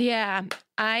forever. Yeah,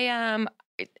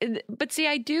 but see,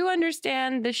 I do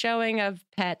understand the showing of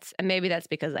pets, and maybe that's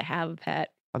because I have a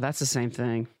pet. Oh, that's the same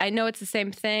thing. I know it's the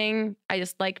same thing. I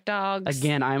just like dogs.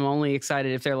 Again, I'm only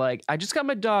excited if they're like, I just got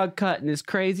my dog cut in this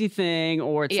crazy thing,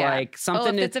 or it's like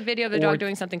something. If it's a video of the dog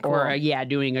doing something cool. Or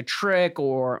doing a trick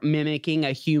or mimicking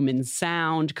a human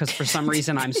sound. Because for some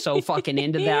reason, I'm so fucking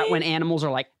into that when animals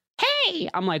are like, hey,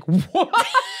 I'm like, what?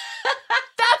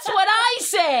 That's what I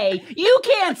say. You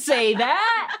can't say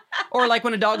that. Or like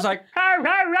when a dog's like, hey,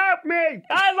 help me.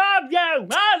 I love you.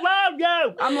 I love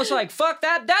you. I'm just like, fuck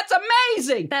that. That's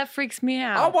amazing. That freaks me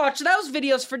out. I'll watch those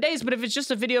videos for days. But if it's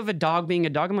just a video of a dog being a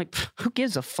dog, I'm like, who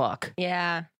gives a fuck?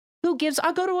 Yeah. Who gives?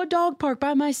 I'll go to a dog park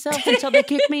by myself until they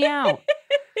kick me out.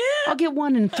 I'll get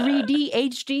one in 3D,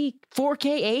 HD,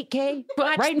 4K, 8K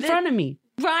right in front of me.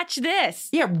 Watch this.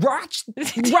 Yeah, watch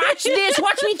this. Watch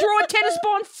me throw a tennis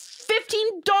ball and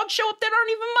 15 dogs show up that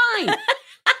aren't even mine.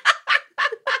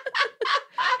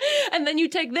 And then you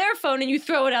take their phone and you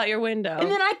throw it out your window. And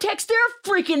then I text their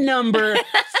freaking number,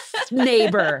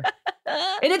 neighbor.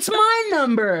 And it's my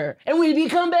number. And we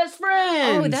become best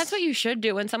friends. Oh, that's what you should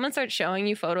do. When someone starts showing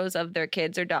you photos of their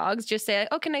kids or dogs, just say,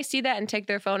 oh, can I see that? And take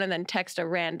their phone and then text a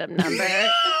random number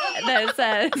that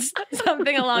says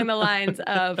something along the lines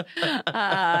of,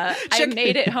 I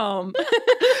made it home.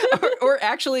 or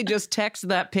actually just text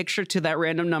that picture to that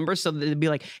random number so that it'd be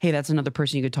like, hey, that's another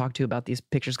person you could talk to about these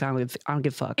pictures. I don't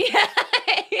give a fuck. Yeah.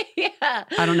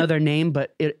 I don't know their name,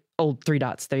 but three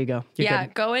dots. There you go. You're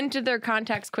good. Go into their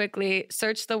contacts quickly,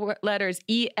 search the letters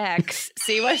EX,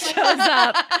 see what shows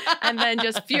up, and then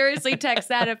just furiously text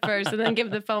that at first, and then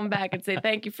give the phone back and say,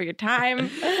 thank you for your time.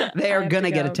 They are going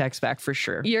to get a text back for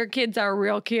sure. Your kids are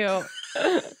real cute.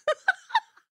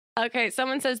 Okay,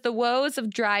 someone says the woes of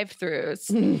drive-thrus.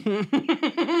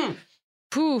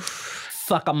 Poof.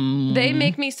 Fuck them. They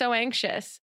make me so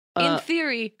anxious. In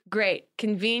theory, great.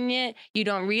 Convenient. You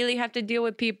don't really have to deal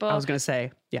with people. I was going to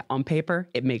say, yeah, on paper,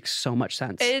 it makes so much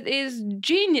sense. It is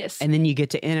genius. And then you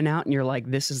get to in and out and you're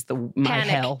like, this is my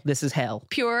hell. This is hell.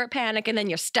 Pure panic. And then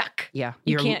you're stuck. Yeah.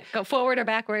 You can't go forward or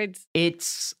backwards.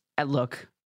 Look,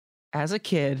 as a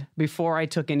kid, before I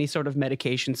took any sort of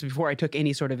medications, before I took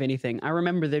any sort of anything, I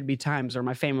remember there'd be times where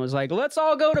my family was like, let's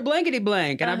all go to blankety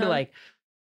blank. And I'd be like,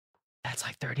 that's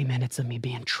like 30 minutes of me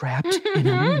being trapped in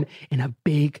a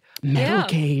big metal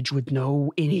cage with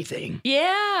no anything.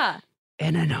 Yeah.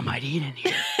 And then I might eat in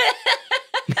here.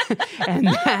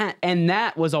 and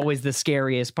that was always the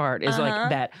scariest part is like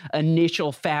that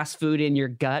initial fast food in your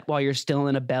gut while you're still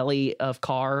in a belly of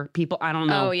car people. I don't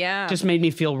know. Oh, yeah. Just made me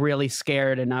feel really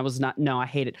scared. And I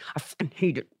hate it. I fucking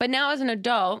hate it. But now as an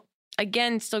adult,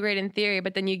 again, still great in theory,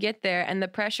 but then you get there and the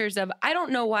pressures of, I don't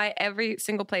know why every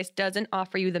single place doesn't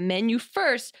offer you the menu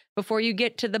first before you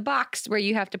get to the box where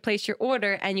you have to place your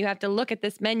order and you have to look at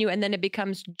this menu and then it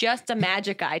becomes just a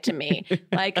magic eye to me.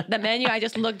 Like the menu, I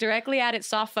just look directly at it,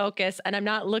 soft focus, and I'm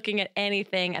not looking at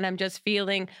anything and I'm just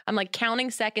feeling, I'm like counting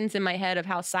seconds in my head of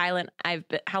how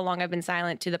long I've been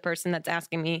silent to the person that's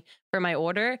asking me for my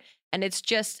order. And it's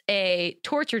just a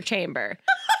torture chamber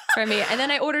for me. And then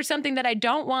I order something that I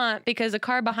don't want because the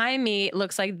car behind me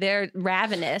looks like they're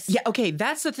ravenous. Yeah, okay,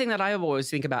 that's the thing that I always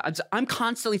think about. I'm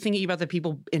constantly thinking about the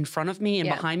people in front of me and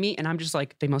behind me, and I'm just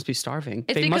like, they must be starving.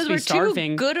 It's they because must be we're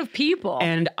starving. too good of people.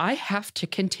 And I have to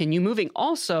continue moving.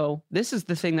 Also, this is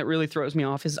the thing that really throws me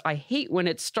off is I hate when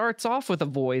it starts off with a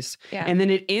voice and then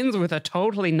it ends with a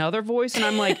totally another voice. And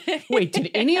I'm like, wait,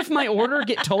 did any of my order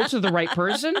get told to the right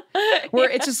person? Where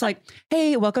it's just like,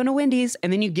 hey, welcome to Wendy's.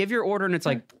 And then you give your order and it's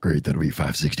like, Great, that'll be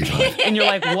 $5.65. and you're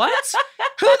like, what?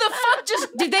 Who the fuck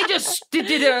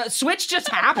did a switch just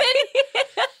happen?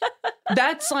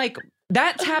 That's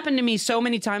happened to me so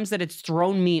many times that it's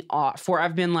thrown me off where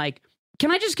I've been like, can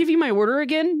I just give you my order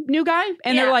again, new guy?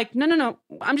 And they're like, no,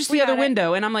 I'm just the other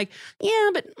window. And I'm like, yeah,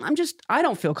 but I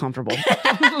don't feel comfortable.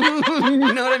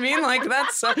 You know what I mean? Like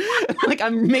that's like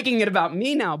I'm making it about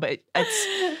me now, but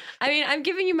it's. I mean, I'm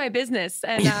giving you my business,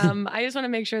 and I just want to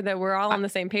make sure that we're all on the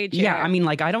same page here. Yeah, I mean,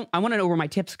 like I want to know where my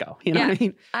tips go. You know what I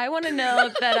mean? I want to know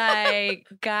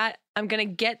that I'm going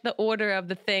to get the order of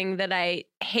the thing that I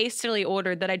hastily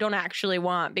ordered that I don't actually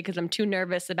want because I'm too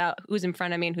nervous about who's in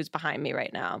front of me and who's behind me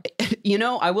right now. You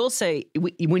know, I will say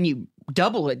when you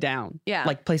double it down,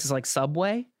 like places like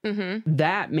Subway,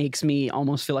 that makes me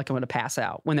almost feel like I'm going to pass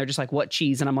out when they're just like, what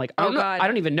cheese? And I'm like, I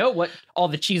don't even know what all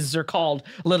the cheeses are called,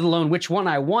 let alone which one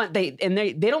I want. They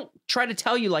don't try to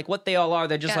tell you like what they all are.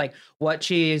 They're just like, what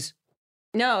cheese?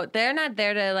 No, they're not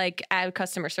there to like add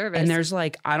customer service. And there's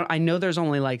like, I know there's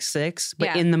only like 6,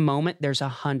 but in the moment there's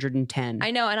 110.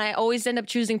 I know. And I always end up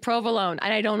choosing provolone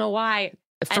and I don't know why.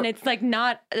 And it's like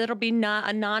it'll be not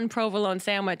a non-provolone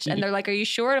sandwich. And they're like, are you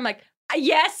sure? And I'm like,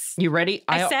 yes. You ready?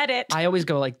 I said it. I always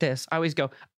go like this. I always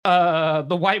go,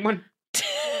 the white one.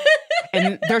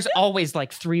 And there's always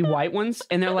like 3 white ones.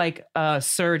 And they're like,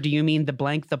 sir, do you mean the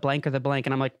blank, or the blank?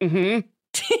 And I'm like,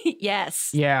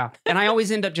 yes. Yeah. And I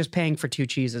always end up just paying for 2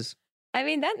 cheeses. I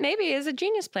mean, that maybe is a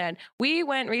genius plan. We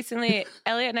went recently,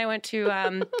 Elliot and I went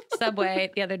to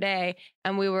Subway the other day,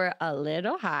 and we were a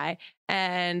little high,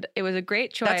 and it was a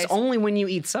great choice. That's only when you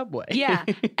eat Subway. Yeah.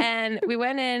 And we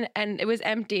went in, and it was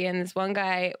empty, and this one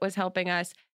guy was helping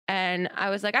us. And I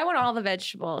was like, I want all the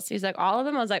vegetables. He's like, all of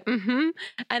them? I was like,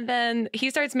 And then he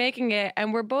starts making it,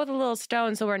 and we're both a little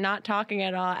stoned, so we're not talking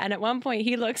at all. And at one point,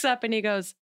 he looks up, and he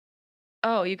goes,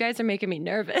 oh, you guys are making me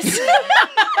nervous.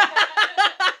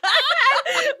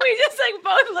 We just like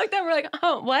both looked up. We're like,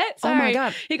 oh, what? Sorry. Oh my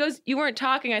God. He goes, you weren't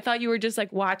talking. I thought you were just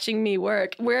like watching me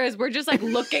work. Whereas we're just like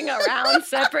looking around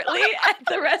separately at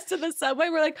the rest of the Subway.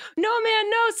 We're like, no, man,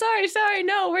 no, sorry.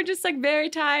 No, we're just like very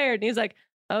tired. And he's like,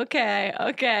 okay.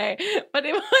 But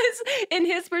it was, in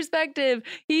his perspective,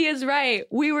 he is right.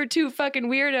 We were 2 fucking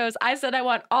weirdos. I said I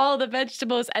want all the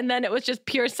vegetables, and then it was just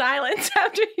pure silence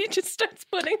after he just starts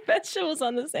putting vegetables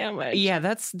on the sandwich. Yeah,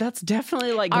 that's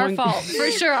definitely like our fault.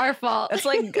 For sure, our fault.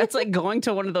 It's like going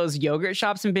to one of those yogurt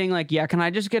shops and being like, yeah, can I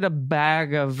just get a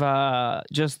bag of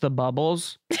just the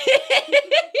bubbles?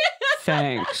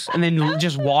 Thanks. And then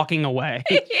just walking away.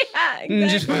 Yeah, exactly. And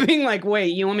just being like,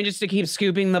 wait, you want me just to keep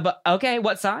scooping okay,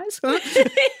 what size?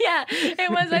 Yeah,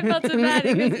 it was. I felt so bad.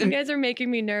 You guys are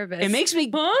making me nervous. It makes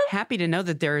me happy to know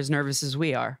that they're as nervous as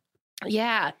we are.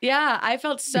 Yeah. I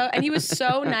felt so, and he was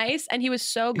so nice, and he was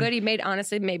so good. He made,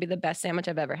 honestly, maybe the best sandwich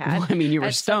I've ever had. Well, I mean, you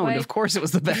were stoned. Subway. Of course it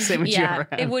was the best sandwich you ever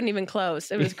had. It wouldn't even close.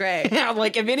 It was great. Yeah,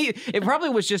 like it probably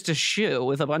was just a shoe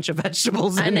with a bunch of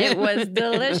vegetables in it. And it was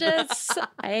delicious.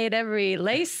 I ate every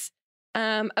lace.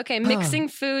 Okay, mixing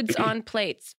foods on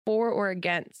plates, for or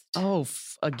against? Oh,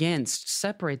 against.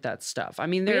 Separate that stuff. I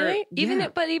mean, really? Even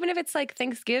if it's like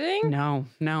Thanksgiving? No,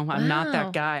 I'm not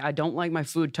that guy. I don't like my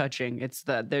food touching.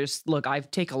 Look, I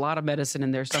take a lot of medicine,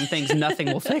 and there's some things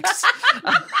nothing will fix.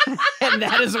 And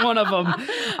that is one of them.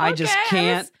 I just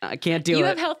can't do it. You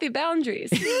have healthy boundaries.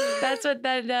 That's what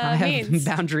that means. I have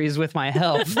boundaries with my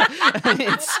health.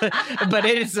 It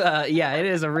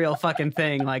is a real fucking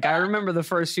thing. Like, I remember the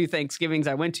first few Thanksgivings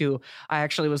I went to, I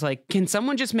actually was like, can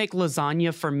someone just make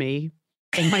lasagna for me?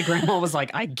 And my grandma was like,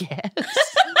 I guess.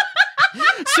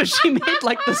 So she made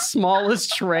like the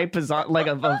smallest tray of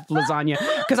lasagna.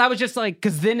 Because I was just like,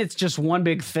 because then it's just one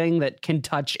big thing that can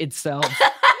touch itself.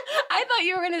 I thought thought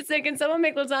you were going to say, can someone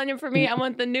make lasagna for me? I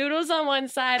want the noodles on one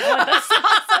side. I want the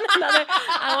sauce on another.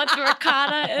 I want the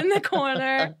ricotta in the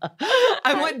corner.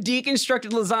 I want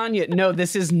deconstructed lasagna. No,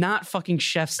 this is not fucking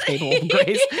chef's table,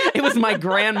 Grace. It was my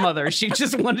grandmother. She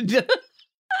just wanted to...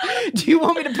 Do you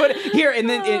want me to put it here? And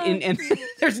then and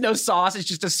there's no sauce. It's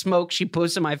just a smoke she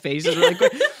puts in my face. It's really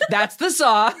quick. That's the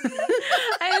sauce.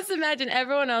 I just imagine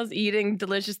everyone else eating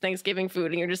delicious Thanksgiving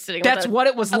food and you're just sitting That's with what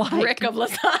it was a like. brick of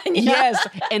lasagna. Yes,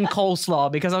 and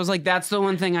coleslaw, because I was like, that's the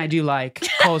one thing I do like,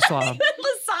 coleslaw.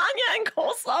 Lasagna and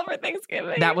coleslaw for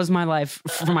Thanksgiving. That was my life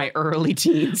for my early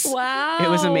teens. Wow. It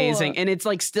was amazing. And it's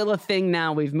like still a thing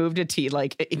now. We've moved to tea,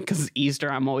 like, because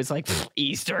Easter, I'm always like,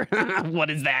 Easter, what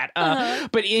is that?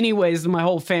 But anyways, my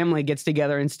whole family gets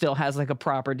together and still has like a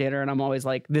proper dinner. And I'm always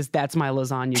like, that's my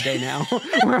lasagna day now.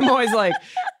 Where I'm always like,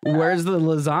 where's the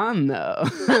lasagna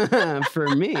for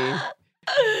me?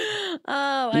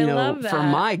 Oh, I love that. For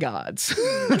my gods.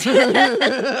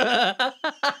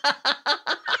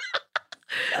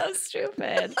 So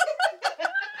stupid.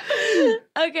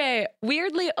 Okay,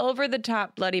 weirdly over the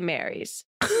top Bloody Marys.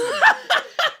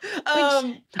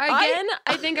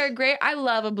 I think are great. I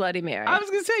love a Bloody Mary. I was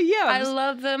gonna say, yeah. I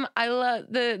love them. I love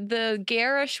the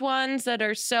garish ones that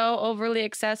are so overly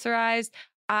accessorized.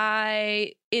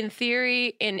 In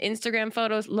theory, in Instagram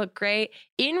photos, look great.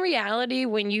 In reality,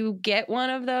 when you get one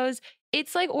of those,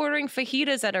 it's like ordering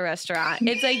fajitas at a restaurant.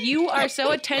 It's like you are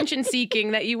so attention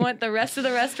seeking that you want the rest of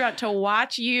the restaurant to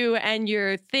watch you and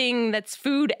your thing that's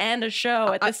food and a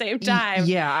show at the same time.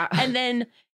 Yeah. And then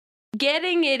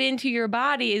getting it into your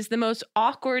body is the most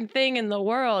awkward thing in the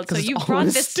world. So you brought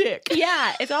this stick.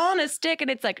 Yeah, it's all on a stick,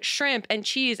 and it's like shrimp and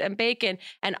cheese and bacon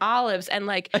and olives and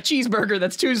like a cheeseburger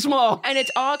that's too small. And it's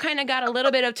all kind of got a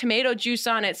little bit of tomato juice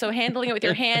on it. So handling it with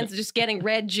your hands, just getting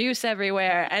red juice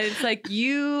everywhere. And it's like,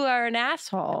 you are an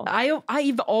asshole.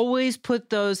 I've always put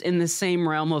those in the same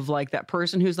realm of like that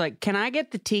person who's like, can I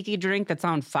get the tiki drink that's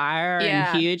on fire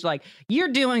and huge? Like, you're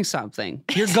doing something.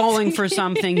 You're going for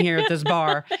something here at this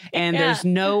bar. And there's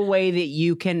no way that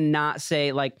you cannot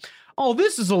say like, oh,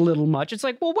 this is a little much. It's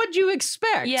like, well, what'd you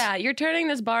expect? Yeah, you're turning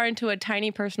this bar into a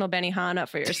tiny personal Benihana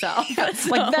for yourself.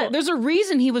 So. Like that. There's a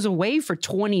reason he was away for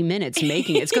 20 minutes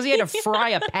making it. It's because he had to fry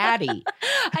a patty.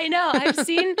 I know.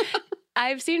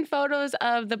 I've seen photos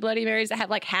of the Bloody Marys that have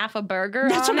like half a burger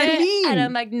That's on what it. I mean. And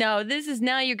I'm like, no,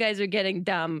 now you guys are getting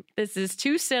dumb. This is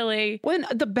too silly. When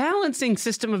the balancing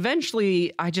system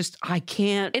eventually, I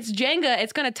can't. It's Jenga.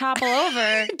 It's going to topple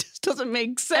over. It just doesn't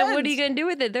make sense. And what are you going to do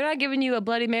with it? They're not giving you a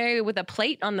Bloody Mary with a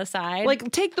plate on the side.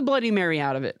 Like, take the Bloody Mary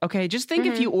out of it, okay? Just think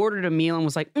if you ordered a meal and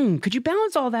was like, could you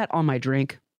balance all that on my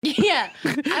drink? Yeah.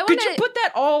 Could you put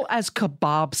that all as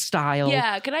kebab style?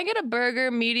 Yeah. Can I get a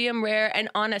burger, medium rare, and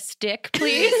on a stick,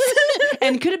 please?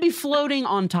 And could it be floating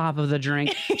on top of the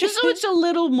drink? Just so it's a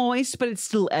little moist, but it's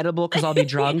still edible because I'll be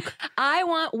drunk. I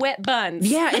want wet buns.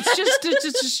 Yeah, it's just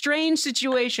a strange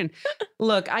situation.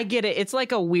 Look, I get it. It's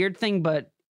like a weird thing,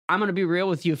 but I'm going to be real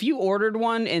with you. If you ordered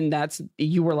one and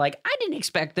you were like, I didn't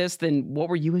expect this, then what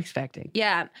were you expecting?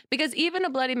 Yeah, because even a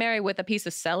Bloody Mary with a piece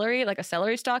of celery, like a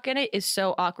celery stalk in it, is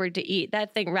so awkward to eat.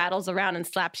 That thing rattles around and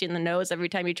slaps you in the nose every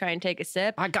time you try and take a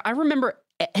sip. I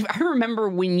remember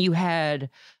when you had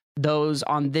those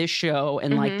on this show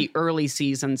in like the early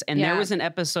seasons, and there was an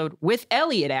episode with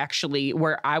Elliot actually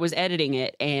where I was editing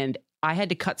it and I had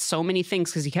to cut so many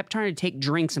things because he kept trying to take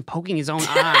drinks and poking his own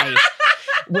eye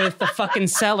with the fucking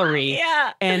celery.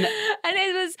 Yeah. And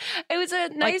it was a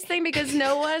nice thing because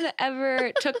no one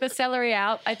ever took the celery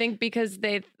out. I think because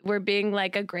they were being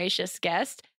like a gracious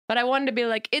guest. But I wanted to be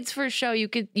like, it's for show. You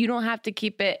don't have to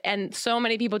keep it. And so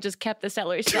many people just kept the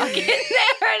celery stalk in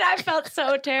there, and I felt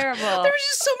so terrible. There was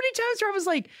just so many times where I was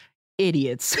like,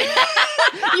 idiots.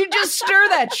 You just stir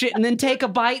that shit and then take a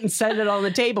bite and set it on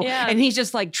the table. Yeah. And he's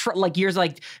just like, you're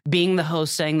like being the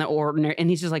host saying the ordinary, and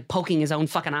he's just like poking his own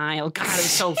fucking eye. Oh, God, it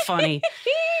was so funny.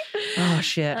 Oh,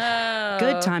 shit. Oh,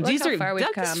 good times. Look how far we've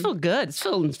come. This feels good.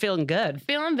 It's feeling good.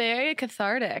 Feeling very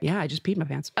cathartic. Yeah, I just peed my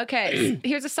pants. Okay,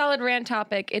 here's a solid rant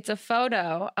topic. It's a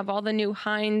photo of all the new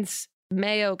Heinz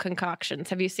mayo concoctions.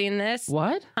 Have you seen this?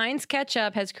 What? Heinz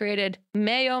Ketchup has created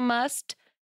Mayo Must,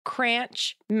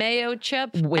 Cranch, Mayo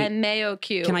Chip, and Mayo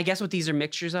Cube. Can I guess what these are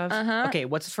mixtures of? Uh-huh. Okay,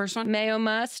 what's the first one? Mayo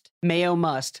Must. Mayo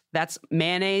Must. That's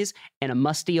mayonnaise and a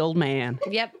musty old man.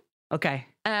 Yep. Okay.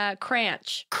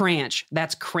 Cranch. Cranch.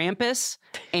 That's Krampus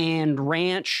and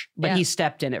ranch, but he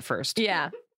stepped in it first.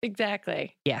 Yeah,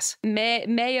 exactly. Yes.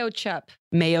 Mayo Chup.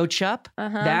 Mayo Chup.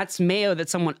 Uh-huh. That's mayo that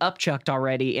someone upchucked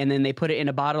already, and then they put it in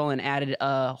a bottle and added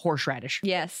horseradish.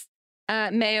 Yes.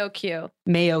 Mayo Q.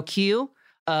 Mayo Q.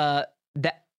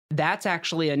 That's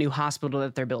actually a new hospital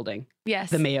that they're building. Yes.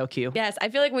 The Mayo Q. Yes. I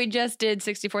feel like we just did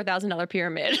 $64,000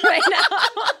 pyramid right now.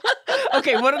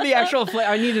 Okay, what are the actual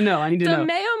I need to know. So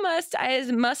Mayo Must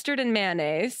is mustard and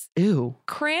mayonnaise. Ew.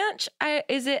 Cranch, I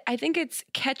think it's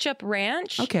ketchup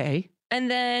ranch. Okay.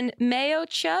 And then Mayo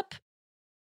Chup.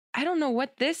 I don't know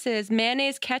what this is.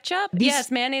 Mayonnaise ketchup? Yes,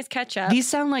 mayonnaise ketchup. These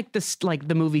sound like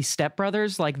the movie Step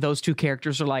Brothers. Like those two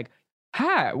characters are like,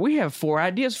 hi, we have 4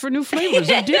 ideas for new flavors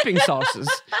of dipping sauces.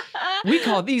 We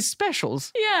call these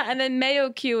specials. Yeah, and then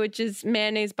Mayo Q, which is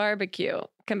mayonnaise barbecue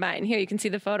combined. Here, you can see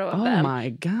the photo of them. Oh my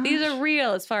God. These are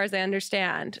real as far as I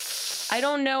understand. I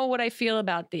don't know what I feel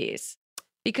about these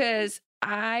because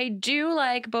I do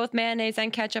like both mayonnaise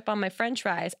and ketchup on my French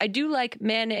fries. I do like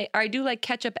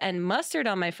ketchup and mustard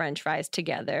on my French fries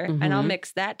together, and I'll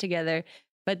mix that together.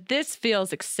 But this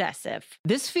feels excessive.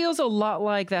 This feels a lot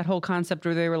like that whole concept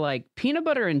where they were like peanut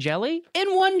butter and jelly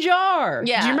in one jar.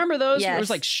 Yeah. Do you remember those? Yes. Where it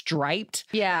was like striped.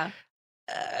 Yeah.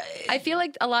 I feel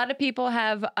like a lot of people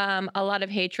have a lot of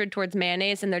hatred towards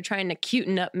mayonnaise, and they're trying to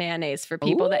cuten up mayonnaise for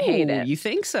people that hate it. You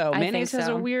think so? I Mayonnaise think has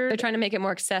so. a weird. They're trying to make it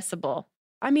more accessible.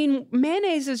 I mean,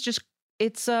 mayonnaise is just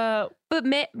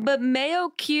But Mayo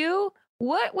Q,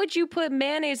 what would you put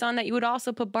mayonnaise on that you would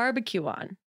also put barbecue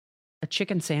on? a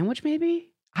chicken sandwich, maybe.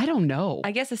 I don't know.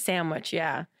 I guess a sandwich,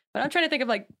 yeah. But I'm trying to think of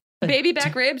like baby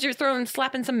back ribs. You're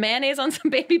slapping some mayonnaise on some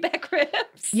baby back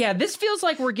ribs. Yeah, this feels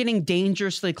like we're getting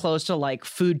dangerously close to like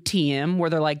food TM, where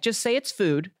they're like, just say it's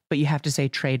food, but you have to say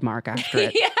trademark after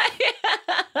it. Yeah.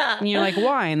 And you're like,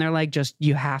 why? And they're like, just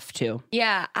you have to.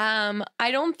 Yeah.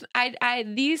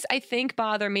 These I think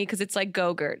bother me because it's like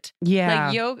Go-Gurt. Yeah.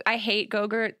 Like I hate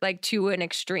Go-Gurt like to an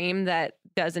extreme that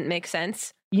doesn't make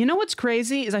sense. You know what's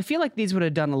crazy is I feel like these would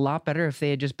have done a lot better if they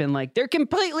had just been like, they're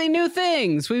completely new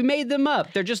things. We made them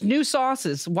up. They're just new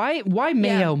sauces. Why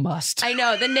Mayo Must? I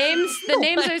know the names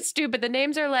are stupid. The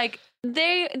names are like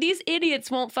these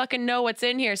idiots won't fucking know what's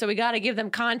in here. So we got to give them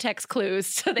context clues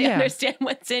so they understand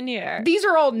what's in here. These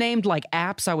are all named like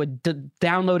apps I would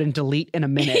download and delete in a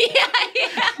minute. Yeah.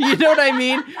 You know what I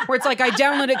mean? Where it's like I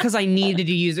downloaded it because I needed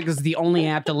to use it because it's the only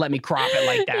app to let me crop it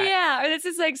like that. Yeah, or this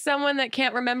is like someone that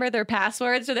can't remember their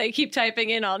password, so they keep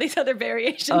typing in all these other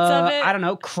variations of it. I don't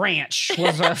know. Cranch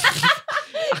was a...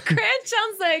 Cranch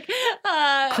sounds like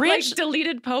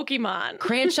deleted Pokemon.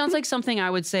 Cranch sounds like something I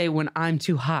would say when I'm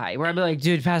too high, where I'd be like,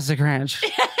 dude, pass the cranch.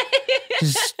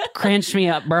 Just cranch me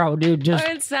up, bro, dude. Just. Or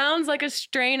it sounds like a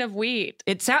strain of wheat.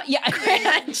 It sounds, yeah.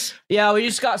 Cranch. Yeah, we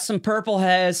just got some purple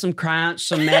haze, some crunch,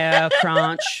 some mayo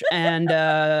crunch, and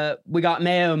we got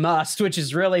Mayo Must, which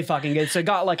is really fucking good. So it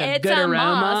got like a good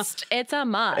aroma. It's a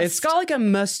must. It's got like a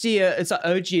musty, it's an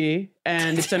OG,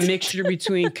 and it's a mixture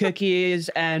between cookies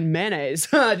and mayonnaise.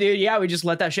 Dude, yeah, we just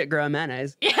let that shit grow in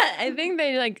mayonnaise. Yeah, I think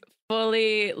they like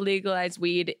fully legalized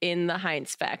weed in the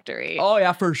Heinz factory. Oh,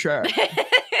 yeah, for sure.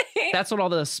 That's what all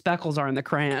the speckles are in the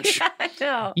cranch. Yeah, I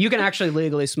know. You can actually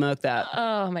legally smoke that.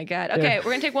 Oh my God. Okay, we're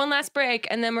going to take one last break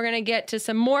and then we're going to get to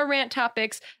some more rant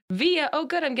topics via, oh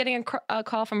good, I'm getting a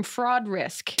call from Fraud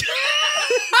Risk.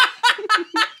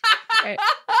 Right.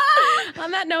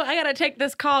 On that note, I got to take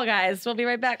this call, guys. We'll be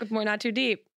right back with more Not Too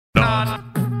Deep. Not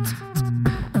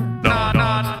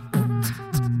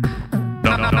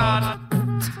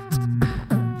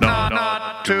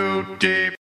too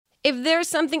deep. If there's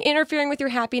something interfering with your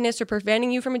happiness or preventing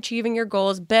you from achieving your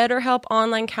goals, BetterHelp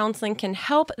Online Counseling can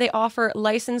help. They offer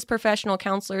licensed professional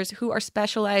counselors who are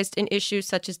specialized in issues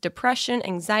such as depression,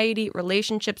 anxiety,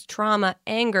 relationships, trauma,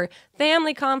 anger,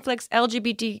 family conflicts,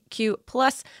 LGBTQ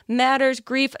plus matters,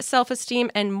 grief,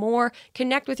 self-esteem, and more.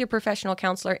 Connect with your professional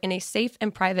counselor in a safe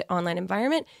and private online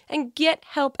environment and get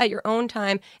help at your own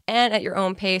time and at your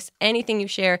own pace. Anything you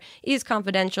share is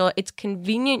confidential. It's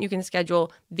convenient. You can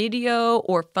schedule video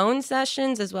or phone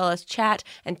sessions as well as chat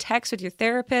and text with your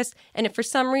therapist. And if for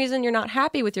some reason you're not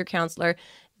happy with your counselor,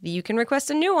 you can request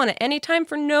a new one at any time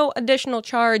for no additional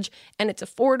charge, and it's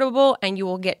affordable, and you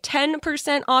will get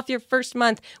 10% off your first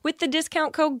month with the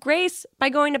discount code GRACE by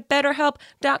going to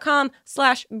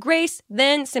betterhelp.com/grace.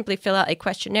 Then simply fill out a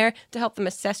questionnaire to help them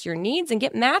assess your needs and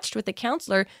get matched with a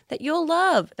counselor that you'll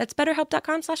love. That's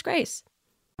betterhelp.com/grace.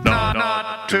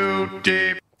 Not too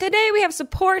deep. Today we have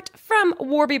support from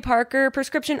Warby Parker.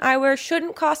 Prescription eyewear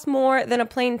shouldn't cost more than a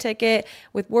plane ticket.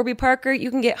 With Warby Parker,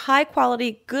 you can get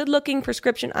high-quality, good-looking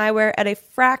prescription eyewear at a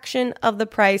fraction of the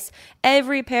price.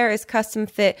 Every pair is custom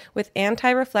fit with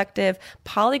anti-reflective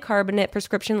polycarbonate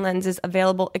prescription lenses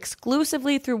available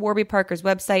exclusively through Warby Parker's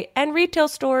website and retail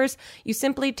stores. You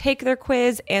simply take their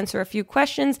quiz, answer a few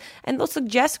questions, and they'll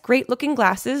suggest great-looking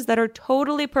glasses that are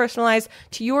totally personalized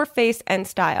to your face and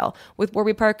style. With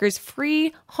Warby Parker's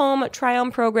free home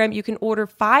try-on program. You can order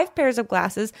 5 pairs of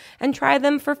glasses and try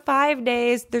them for 5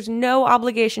 days. There's no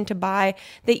obligation to buy.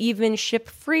 They even ship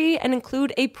free and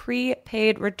include a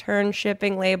prepaid return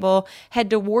shipping label. Head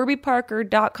to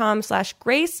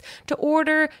warbyparker.com/grace to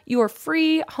order your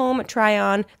free home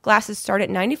try-on. Glasses start at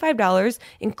 $95,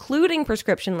 including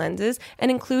prescription lenses,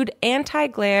 and include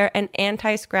anti-glare and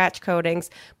anti-scratch coatings.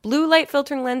 Blue light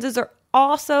filtering lenses are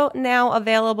also now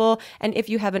available, and if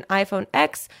you have an iPhone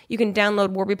X, you can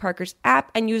download Warby Parker's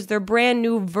app and use their brand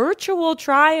new virtual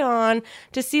try-on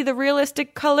to see the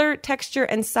realistic color, texture,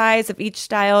 and size of each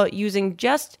style using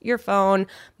just your phone.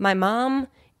 My mom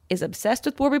is obsessed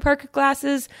with Warby Parker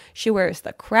glasses. She wears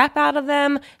the crap out of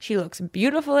them. She looks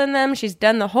beautiful in them. She's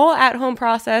done the whole at-home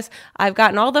process. I've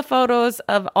gotten all the photos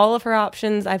of all of her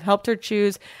options. I've helped her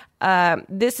choose.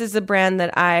 This is a brand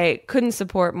that I couldn't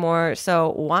support more,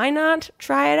 so why not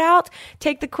try it out?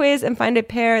 Take the quiz and find a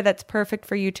pair that's perfect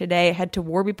for you today. Head to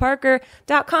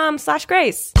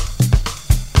warbyparker.com/grace.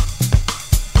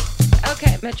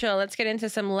 Okay, Mitchell, let's get into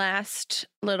some last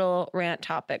little rant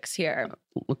topics here.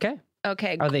 Okay.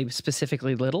 Okay. Are they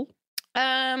specifically little?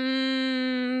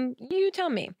 You tell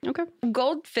me. Okay.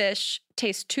 Goldfish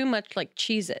taste too much like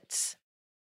Cheez-Its.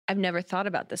 I've never thought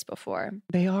about this before.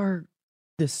 They are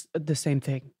the same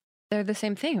thing, They're the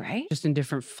same thing, right? just in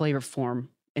different flavor form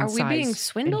and Are we size. being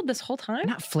swindled this whole time?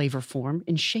 Not flavor form,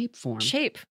 in shape form.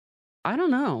 Shape. I don't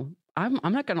know. I'm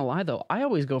not gonna lie though. I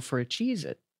always go for a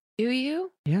Cheez-It. Do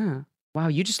you? Yeah. Wow,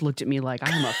 you just looked at me like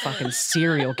I am a fucking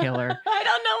serial killer. I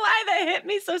don't know why that hit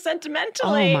me so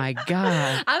sentimentally. Oh my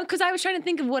God. Because I was trying to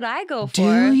think of what I go for.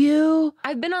 Do you?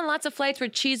 I've been on lots of flights where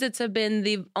Cheez-Its have been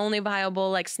the only viable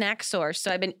like snack source.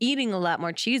 So I've been eating a lot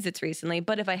more Cheez-Its recently.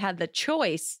 But if I had the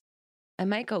choice, I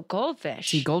might go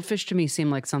Goldfish. See, Goldfish to me seem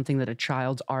like something that a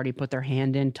child's already put their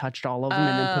hand in, touched all of them,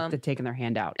 and then taken their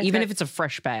hand out. Is Even that- if it's a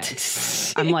fresh bag.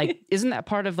 I'm like, isn't that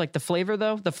part of like the flavor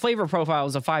though? The flavor profile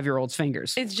is a 5-year-old's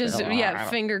fingers. It's just,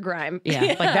 finger grime. Yeah,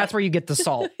 like that's where you get the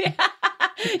salt.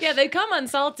 Yeah, they come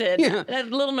unsalted. Yeah. That's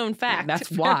a little known fact. That's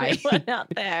for why. everyone out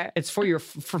there. It's for your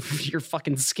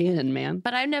fucking skin, man.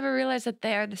 But I never realized that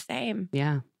they are the same.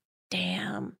 Yeah,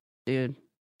 Damn. dude.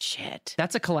 Shit.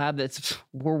 That's a collab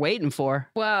we're waiting for.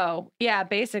 Whoa. Yeah,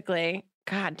 basically.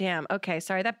 God damn. Okay,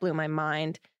 sorry, that blew my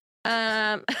mind.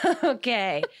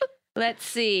 Okay. Let's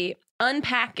see.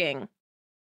 Unpacking.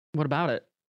 What about it?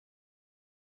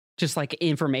 Just like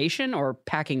information or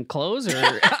packing clothes,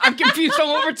 or I'm confused on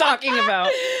what we're talking about.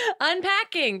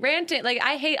 Unpacking, ranting. Like,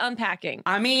 I hate unpacking.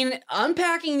 I mean,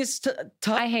 unpacking is tough.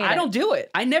 I hate I it. don't do it.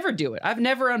 I never do it. I've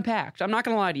never unpacked. I'm not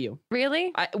going to lie to you.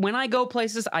 Really? When I go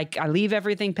places, I leave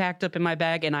everything packed up in my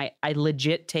bag, and I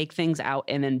legit take things out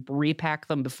and then repack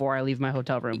them before I leave my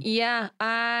hotel room. Yeah,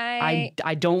 I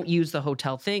don't use the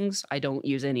hotel things. I don't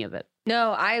use any of it.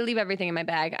 No, I leave everything in my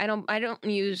bag. I don't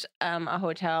use a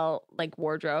hotel like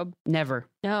wardrobe. Never.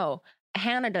 No.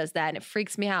 Hannah does that and it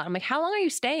freaks me out. I'm like, how long are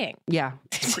you staying? Yeah.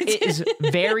 It is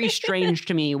very strange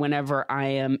to me whenever I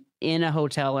am in a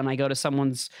hotel and I go to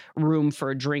someone's room for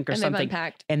a drink or And they've something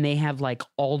unpacked. and they have like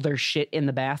all their shit in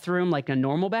the bathroom, like a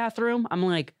normal bathroom. I'm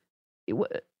like,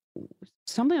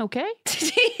 something okay?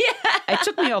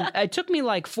 Yeah. It took me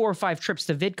like 4 or 5 trips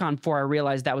to VidCon before I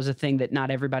realized that was a thing that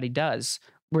not everybody does,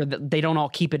 where they don't all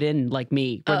keep it in like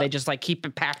me, where they just like keep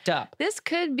it packed up. This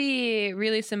could be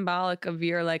really symbolic of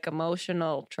your like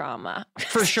emotional trauma.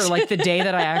 For sure. Like the day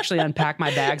that I actually unpack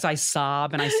my bags, I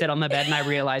sob and I sit on the bed and I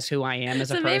realize who I am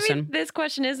as a person. Maybe this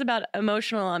question is about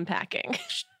emotional unpacking.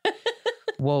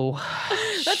 Whoa.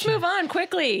 Let's move on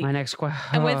quickly. My next question.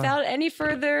 And without any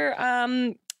further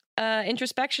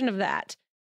introspection of that,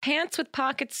 pants with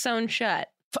pockets sewn shut.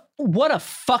 What a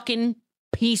fucking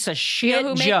piece of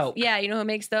shit joke. You know who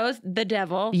makes those? The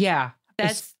devil. Yeah.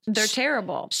 They're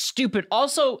terrible. Stupid.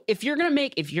 Also, if I'm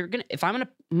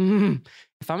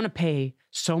gonna pay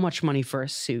so much money for a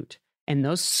suit and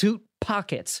those suit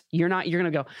pockets, you're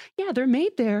gonna go, yeah, they're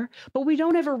made there, but we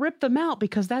don't ever rip them out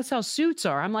because that's how suits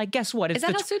are. I'm like, guess what? Is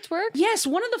that how suits work? Yes.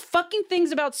 One of the fucking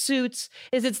things about suits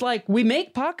is it's like we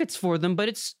make pockets for them, but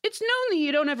it's known that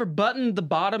you don't ever button the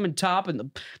bottom and top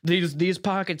and these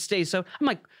pockets stay. So I'm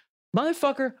like,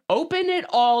 motherfucker, open it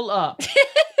all up.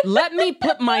 Let me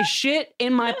put my shit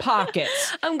in my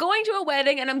pockets. I'm going to a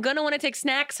wedding and I'm going to want to take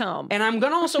snacks home. And I'm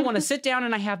going to also want to sit down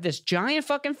and I have this giant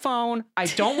fucking phone. I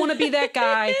don't want to be that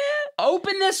guy.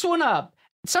 Open this one up.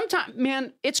 Sometimes,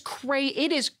 man, it's crazy.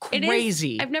 It is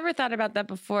crazy. I've never thought about that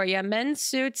before. Yeah, men's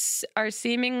suits are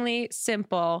seemingly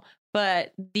simple,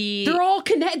 but they're all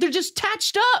connected. They're just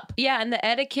attached up. Yeah, and the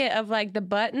etiquette of like the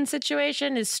button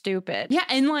situation is stupid. Yeah,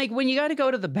 and like when you got to go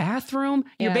to the bathroom,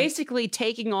 you're basically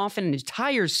taking off an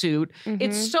entire suit. Mm-hmm.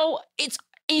 It's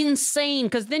insane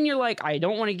because then you're like, I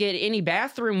don't want to get any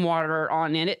bathroom water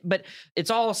on in it, but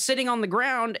it's all sitting on the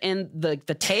ground and the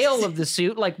tail of the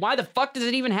suit. Like, why the fuck does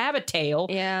it even have a tail?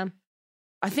 Yeah.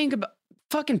 I think about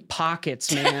fucking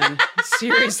pockets, man.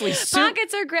 Seriously.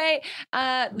 Pockets are great.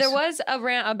 There was a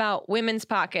rant about women's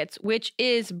pockets, which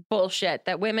is bullshit,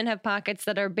 that women have pockets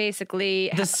that are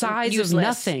basically the size useless. of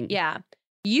nothing. Yeah.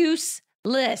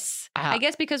 Useless. I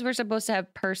guess because we're supposed to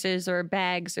have purses or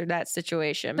bags or that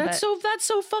situation. That's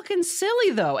so fucking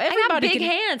silly though. Everybody I got big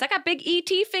hands. I got big ET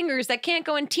fingers that can't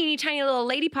go in teeny tiny little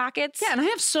lady pockets. Yeah, and I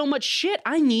have so much shit.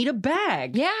 I need a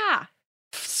bag. Yeah.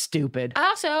 Stupid.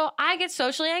 Also, I get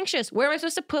socially anxious. Where am I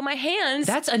supposed to put my hands?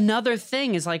 That's another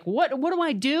thing is like, what do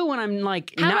I do when I'm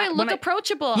like, how do I look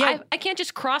approachable? Yeah. I can't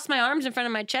just cross my arms in front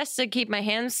of my chest to keep my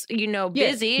hands,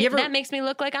 busy. That makes me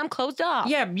look like I'm closed off.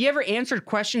 Yeah. You ever answered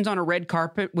questions on a red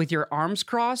carpet with your arms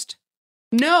crossed?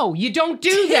 No, you don't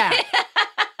do that.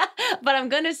 But I'm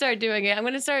going to start doing it. I'm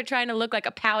going to start trying to look like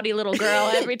a pouty little girl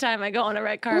every time I go on a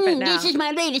red carpet now. This is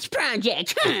my latest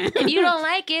project. If you don't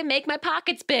like it, make my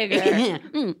pockets bigger.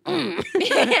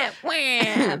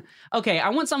 Wham. Okay, I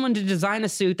want someone to design a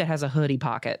suit that has a hoodie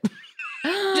pocket.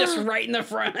 Just right in the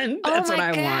front. That's what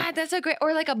I want. That's a great,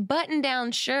 or like a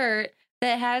button-down shirt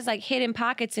that has like hidden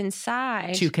pockets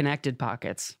inside. 2 connected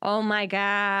pockets. Oh my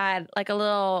God. Like a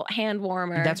little hand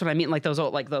warmer. That's what I mean. Like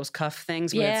those cuff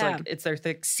things where it's their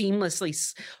thick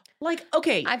seamlessly. Like,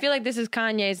 okay. I feel like this is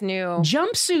Kanye's new.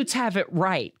 Jumpsuits have it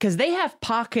right because they have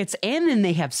pockets and then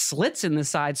they have slits in the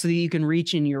side so that you can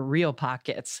reach in your real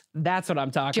pockets. That's what I'm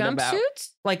talking about. Jumpsuits?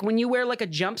 Like when you wear like a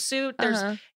jumpsuit,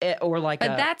 there's or like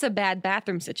but that's a bad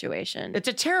bathroom situation. It's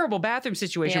a terrible bathroom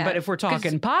situation. Yeah. But if we're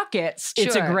talking pockets,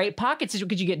 it's a great pocket situation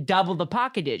because you get double the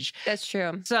pocketage. That's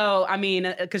true. So I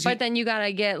mean, but then you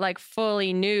gotta get like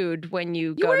fully nude when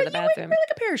you go to the bathroom. You wear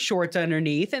like a pair of shorts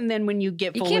underneath, and then when you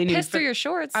get fully nude, you can't piss through your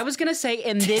shorts. I was gonna say,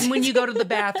 and then when you go to the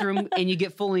bathroom and you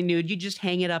get fully nude, you just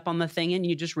hang it up on the thing and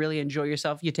you just really enjoy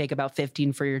yourself. You take about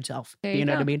 15 for yourself. There you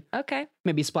know go. what I mean? Okay.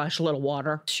 Maybe splash a little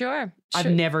water. Sure. I've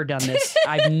never done this.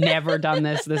 I've never done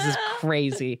this. This is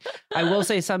crazy. I will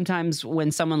say sometimes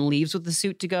when someone leaves with the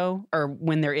suit to go, or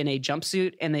when they're in a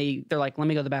jumpsuit and they're like, let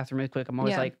me go to the bathroom really quick. I'm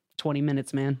always like, 20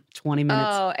 minutes, man. 20 minutes.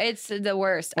 Oh, it's the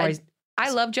worst.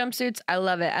 I love jumpsuits. I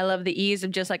love it. I love the ease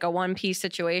of just like a one-piece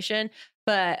situation.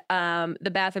 But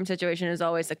the bathroom situation is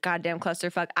always a goddamn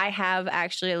clusterfuck. I have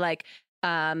actually like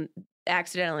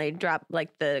accidentally dropped like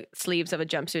the sleeves of a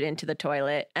jumpsuit into the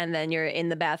toilet, and then you're in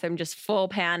the bathroom just full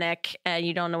panic and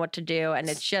you don't know what to do, and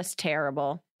it's just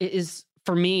terrible. It is,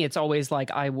 for me, it's always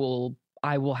like I will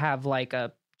have like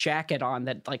a jacket on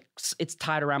that like it's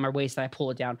tied around my waist and I pull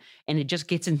it down and it just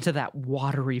gets into that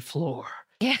watery floor.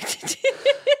 Yeah.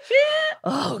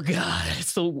 Oh God,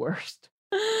 it's the worst.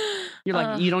 You're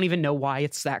like, you don't even know why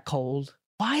it's that cold.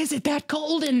 Why is it that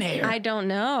cold in there? I don't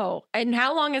know. And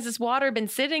how long has this water been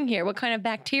sitting here? What kind of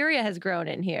bacteria has grown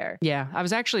in here? Yeah, I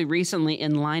was actually recently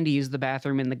in line to use the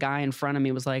bathroom and the guy in front of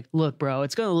me was like, look, bro,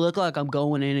 it's going to look like I'm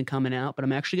going in and coming out, but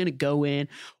I'm actually going to go in,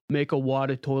 make a wad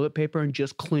of toilet paper and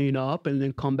just clean up and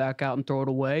then come back out and throw it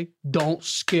away. Don't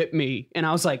skip me. And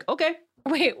I was like, okay.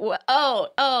 Wait,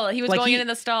 oh, he was Like going into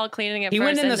the stall cleaning it He first.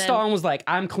 went in the stall and was like,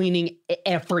 I'm cleaning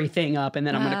everything up and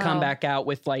then I'm going to come back out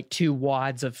with like 2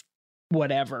 wads of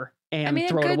whatever and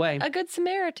throw it away. A good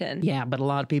Samaritan. Yeah, but a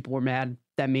lot of people were mad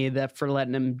at me for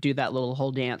letting him do that little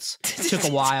whole dance. It took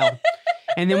a while.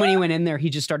 And then when he went in there, he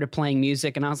just started playing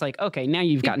music and I was like, okay, now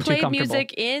you've gotten too comfortable.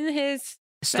 Music in his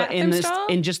stall?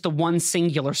 In just the one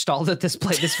singular stall that this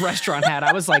restaurant had.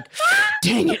 I was like,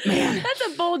 dang it, man.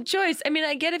 That's a bold choice. I mean,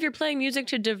 I get if you're playing music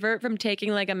to divert from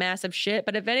taking like a massive shit,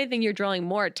 but if anything, you're drawing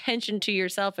more attention to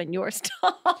yourself and your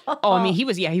stall. Oh, I mean, he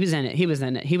was in it. He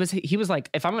was like,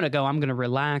 if I'm going to go, I'm going to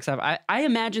relax. I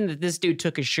imagine that this dude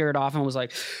took his shirt off and was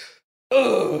like,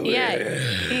 oh, yeah.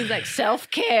 He's like,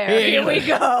 self-care. Here we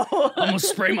go. I'm going to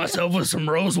spray myself with some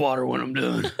rose water when I'm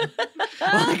done.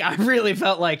 Like, I really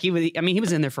felt like he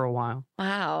was in there for a while.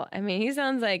 Wow. I mean, he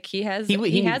sounds like he has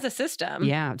a system.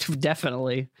 Yeah,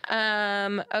 definitely.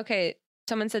 Okay.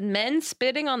 Someone said men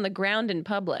spitting on the ground in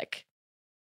public.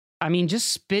 I mean, just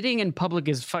spitting in public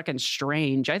is fucking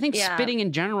strange. I think spitting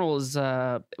in general is,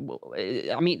 I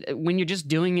mean, when you're just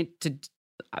doing it to,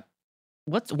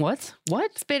 what?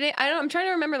 Spitting? I'm trying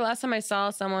to remember the last time I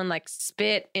saw someone like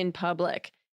spit in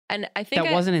public. And I think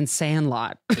that wasn't in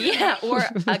Sandlot. Yeah, or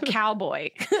a cowboy.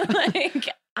 Like,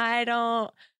 I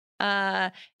don't,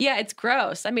 it's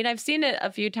gross. I mean, I've seen it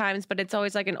a few times, but it's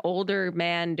always like an older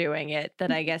man doing it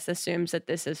that I guess assumes that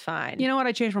this is fine. You know what?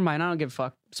 I changed my mind. I don't give a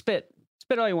fuck. Spit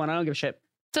all you want. I don't give a shit.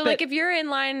 So, like, if you're in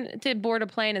line to board a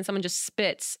plane and someone just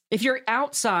spits. If you're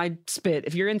outside, spit.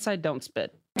 If you're inside, don't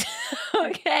spit.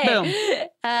 Okay.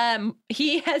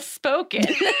 He has spoken.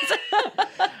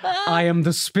 I am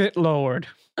the Spit Lord.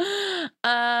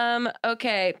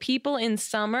 Okay. People in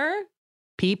summer.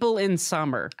 People in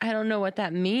summer. I don't know what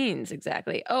that means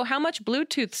exactly. Oh, how much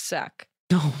Bluetooth suck?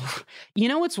 Oh, you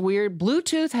know what's weird?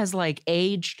 Bluetooth has like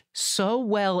aged so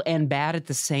well and bad at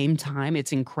the same time.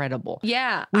 It's incredible.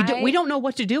 Yeah. We don't know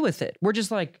what to do with it. We're just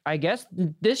like, I guess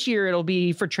this year it'll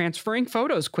be for transferring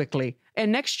photos quickly.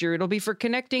 And next year it'll be for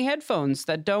connecting headphones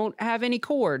that don't have any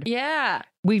cord. Yeah.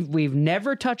 We've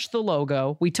never touched the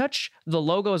logo. We touch the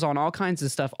logos on all kinds of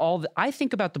stuff. I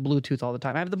think about the Bluetooth all the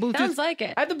time. I have the Bluetooth. Sounds like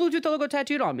it. I have the Bluetooth logo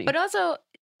tattooed on me. But also,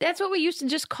 that's what we used to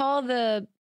just call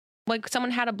like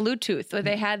someone had a Bluetooth or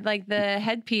they had like the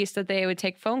headpiece that they would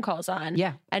take phone calls on.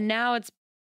 Yeah. And now it's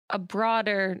a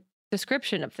broader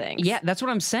description of things. Yeah, that's what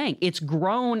I'm saying. It's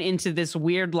grown into this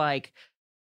weird, like,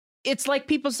 it's like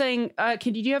people saying,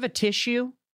 do you have a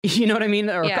tissue? You know what I mean?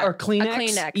 Or Kleenex. A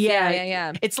Kleenex.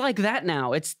 Yeah. It's like that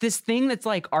now. It's this thing that's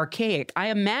like archaic. I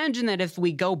imagine that if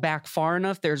we go back far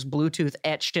enough, there's Bluetooth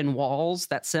etched in walls,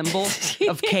 that symbol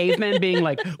of cavemen being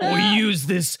like, we use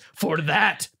this for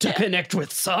that to connect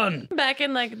with sun. Back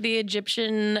in like the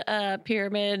Egyptian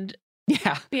pyramid.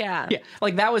 Yeah.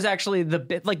 Like that was actually the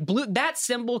bit, like that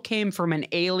symbol came from an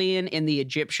alien in the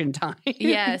Egyptian time.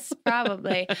 Yes,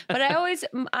 probably. But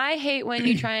I hate when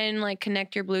you try and like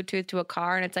connect your Bluetooth to a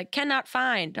car and it's like, cannot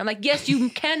find. I'm like, yes, you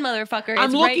can, motherfucker. I'm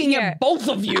it's looking right at both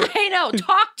of you. I know.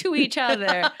 Talk to each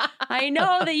other. I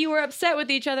know that you were upset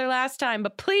with each other last time,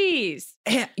 but please.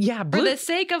 Yeah. For the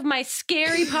sake of my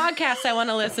scary podcast I want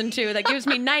to listen to that gives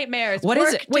me nightmares. What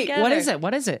is it? Wait, together.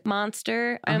 What is it?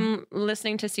 Monster. I'm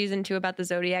listening to season 2 about the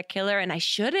Zodiac Killer and I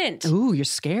shouldn't. Ooh, you're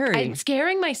scary. I'm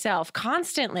scaring myself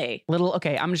constantly.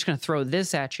 Okay, I'm just going to throw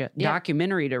this at you. Yeah.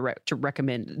 Documentary to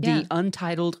recommend. The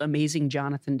Untitled Amazing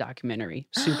Jonathan documentary.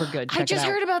 Super good. Check I just it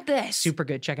out. heard about this. Super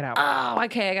good. Check it out. Oh,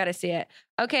 okay. I got to see it.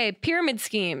 Okay. Pyramid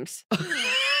schemes.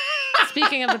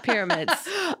 Speaking of the pyramids.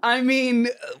 I mean,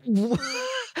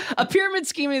 a pyramid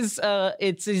scheme is,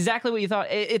 it's exactly what you thought.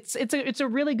 It's a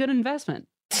really good investment.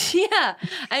 Yeah.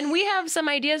 And we have some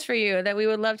ideas for you that we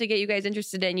would love to get you guys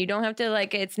interested in. You don't have to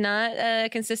it's not a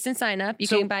consistent sign up. You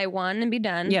can buy one and be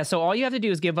done. Yeah. So all you have to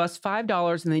do is give us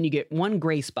 $5 and then you get one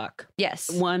Grace buck. Yes.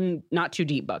 One not too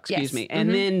deep buck, excuse me. And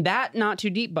Mm-hmm. then that not too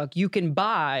deep buck, you can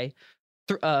buy,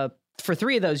 for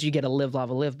 3 of those, you get a Live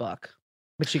Lava Live buck.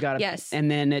 But you got to, yes. And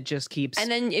then it just keeps.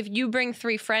 And then if you bring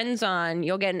 3 friends on,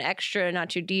 you'll get an extra not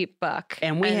too deep buck.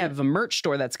 And we have a merch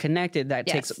store that's connected that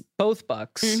takes both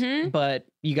bucks, Mhm. but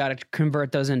you got to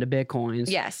convert those into Bitcoins.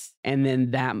 Yes. And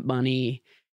then that money,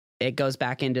 it goes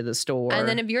back into the store. And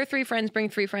then if your 3 friends bring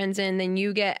 3 friends in, then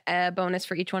you get a bonus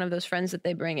for each one of those friends that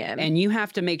they bring in. And you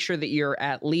have to make sure that you're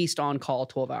at least on call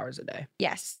 12 hours a day.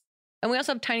 Yes. And we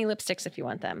also have tiny lipsticks if you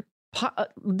want them.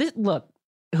 Look,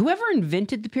 whoever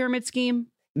invented the pyramid scheme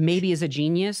maybe is a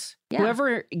genius. Yeah.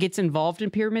 Whoever gets involved in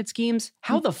pyramid schemes,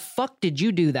 how the fuck did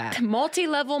you do that?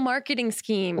 Multi-level marketing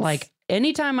schemes. Like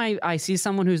anytime I see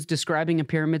someone who's describing a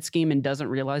pyramid scheme and doesn't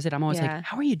realize it, I'm always like,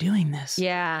 how are you doing this?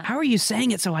 Yeah. How are you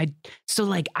saying it so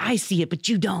I see it, but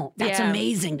you don't? That's Yeah.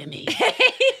 amazing to me. Yeah,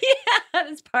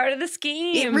 it's part of the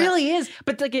scheme. It really is.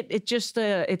 But like it just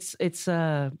God,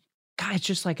 it's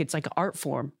just like it's like an art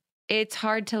form. It's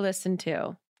hard to listen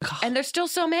to. God. And there's still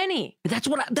so many. That's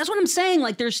what I'm saying.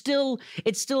 Like it's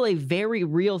still a very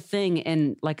real thing.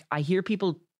 And like I hear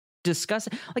people discuss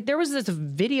it. Like there was this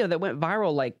video that went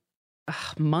viral like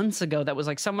months ago that was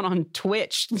like someone on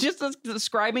Twitch just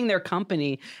describing their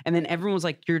company. And then everyone was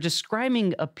like, you're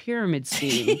describing a pyramid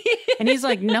scheme. And he's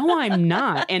like, no, I'm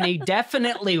not. And he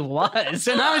definitely was.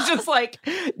 And I was just like,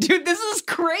 dude, this is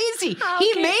crazy.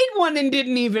 He made one and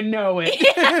didn't even know it.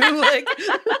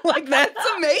 like that's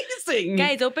amazing.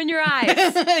 Guys, open your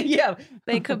eyes. Yeah.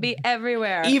 They could be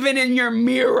everywhere. Even in your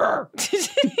mirror.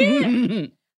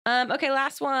 Okay,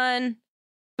 last one.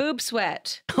 Boob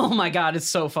sweat. Oh my God, it's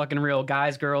so fucking real.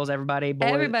 Guys, girls, everybody, boys.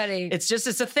 Everybody. It's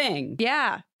a thing.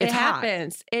 Yeah. It's it hot.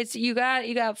 happens. It's you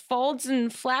got folds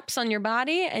and flaps on your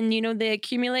body and they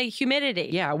accumulate humidity.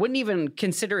 Yeah, I wouldn't even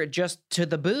consider it just to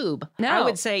the boob. No. I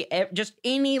would say just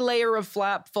any layer of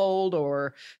flap, fold,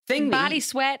 or thing Body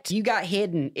sweat. you got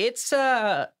hidden. It's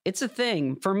a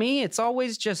thing. For me, it's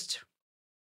always just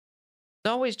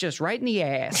right in the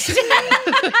ass.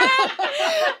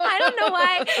 I don't know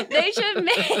why they should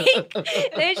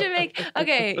make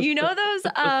okay, you know those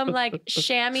like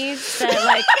chamois that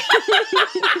like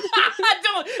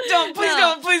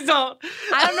please don't.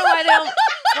 I don't know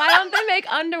why don't they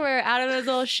make underwear out of those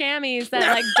little chamois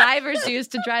that like divers use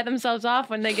to dry themselves off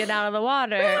when they get out of the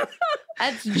water?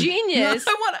 That's genius.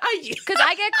 No, Because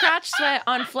I get crotch sweat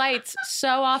on flights so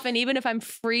often, even if I'm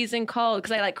freezing cold,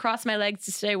 because I like cross my legs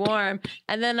to stay warm.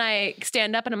 And then I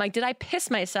stand up and I'm like, did I piss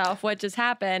myself? What just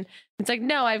happened? It's like,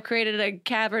 no, I've created a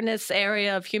cavernous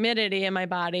area of humidity in my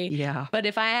body. Yeah. But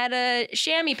if I had a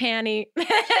chamois panty,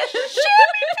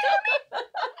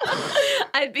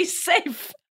 I'd be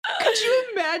safe. Could you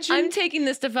imagine? I'm taking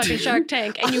this to fucking Shark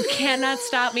Tank, and you cannot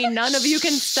stop me. None of you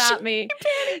can stop me.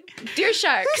 Dear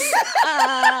Sharks,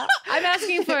 I'm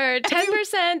asking for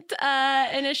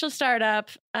 10% initial startup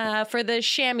for the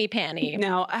chamois panty.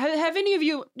 Now, have any of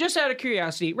you, just out of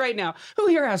curiosity, right now, who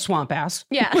here has swamp ass?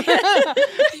 Yeah.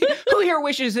 Who here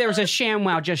wishes there was a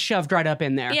ShamWow just shoved right up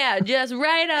in there? Yeah, just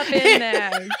right up in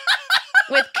there.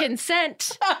 With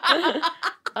consent.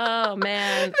 Oh,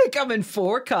 man. They come in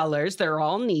 4 colors. They're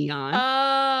all neon.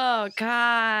 Oh,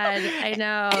 God. I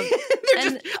know.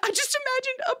 I just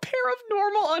imagine a pair of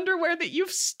normal underwear that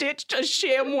you've stitched a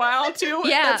ShamWow to.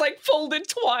 Yeah. That's like folded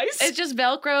twice. It's just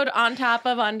Velcroed on top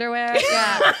of underwear.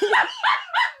 Yeah.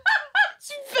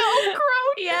 It's Velcroed.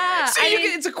 Yeah. So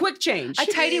it's a quick change. A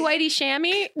tighty whitey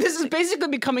chamois. This is basically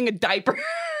becoming a diaper.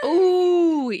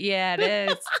 Ooh, yeah, it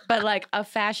is. But like a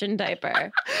fashion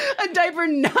diaper. A diaper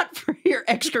not for your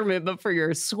excrement, but for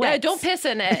your sweat. Yeah, don't piss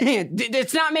in it.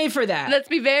 It's not made for that. Let's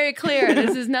be very clear.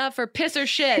 This is not for piss or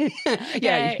shit. Yeah,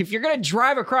 Okay? if you're going to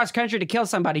drive across country to kill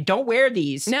somebody, don't wear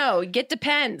these. No, get the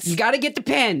pens. You got to get the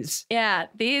pens. Yeah,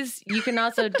 these you can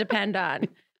also depend on.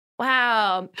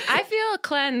 Wow. I feel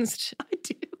cleansed. I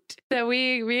do. That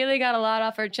we really got a lot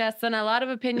off our chests and a lot of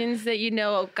opinions that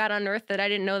got unearthed that I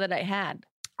didn't know that I had.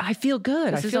 I feel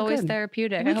good. This is always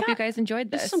therapeutic. I hope you guys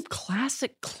enjoyed this. Some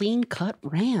classic clean cut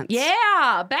rants.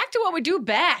 Yeah, back to what we do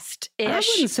best. I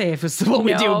wouldn't say if it's what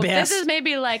we do best. This is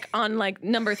maybe like on like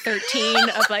number 13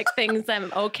 of like things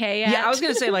I'm okay at. Yeah, I was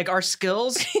gonna say like our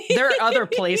skills. There are other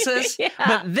places, Yeah.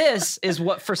 but this is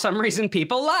what for some reason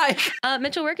people like.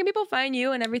 Mitchell, where can people find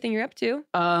you and everything you're up to?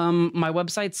 My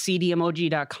website's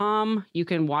cdmog.com. You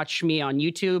can watch me on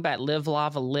YouTube at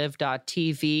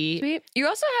livelavalive.tv. Sweet. You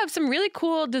also have some really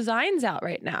cool designs out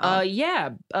right now.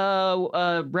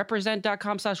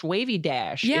 Represent.com/wavy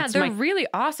dash. Yeah, It's they're my- really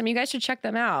awesome. You guys should check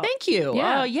them out. Thank you.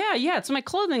 Yeah. Yeah. It's my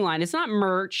clothing line. It's not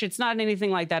merch. It's not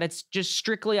anything like that. It's just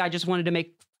strictly, I just wanted to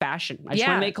make fashion. I just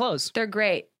want to make clothes. They're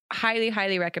great. Highly,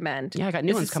 highly recommend. Yeah, I got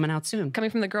new ones coming out soon. Coming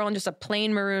from the girl in just a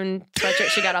plain maroon sweatshirt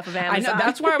she got off of Amazon. I know.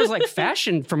 That's why I was like,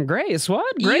 fashion from Grace.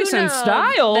 What? You Grace and know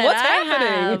style. that What's I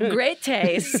happening? have great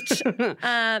taste.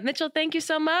 Mitchell, thank you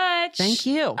so much. Thank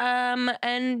you.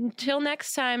 Until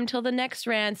next time, till the next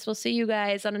rants, we'll see you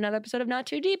guys on another episode of Not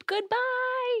Too Deep.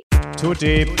 Goodbye. Too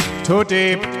deep, too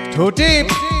deep, too deep,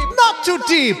 not too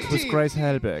deep with Grace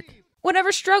Helbig.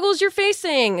 Whatever struggles you're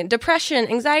facing, depression,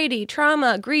 anxiety,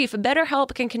 trauma, grief,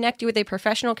 BetterHelp can connect you with a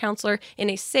professional counselor in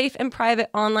a safe and private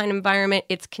online environment.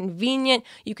 It's convenient.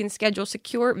 You can schedule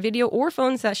secure video or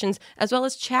phone sessions, as well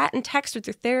as chat and text with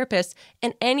your therapist,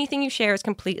 and anything you share is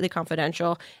completely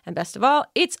confidential. And best of all,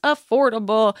 it's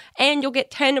affordable, and you'll get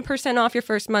 10% off your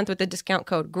first month with the discount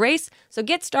code GRACE. So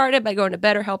get started by going to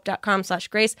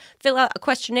betterhelp.com/grace, fill out a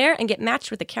questionnaire, and get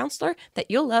matched with a counselor that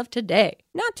you'll love today.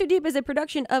 Not Too Deep is a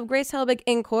production of Grace Helbig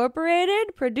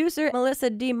Incorporated, producer Melissa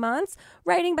D. Montz,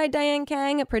 writing by Diane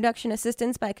Kang, production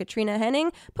assistance by Katrina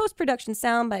Henning, post-production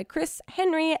sound by Chris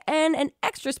Henry, and an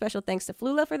extra special thanks to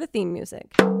Flula for the theme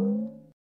music.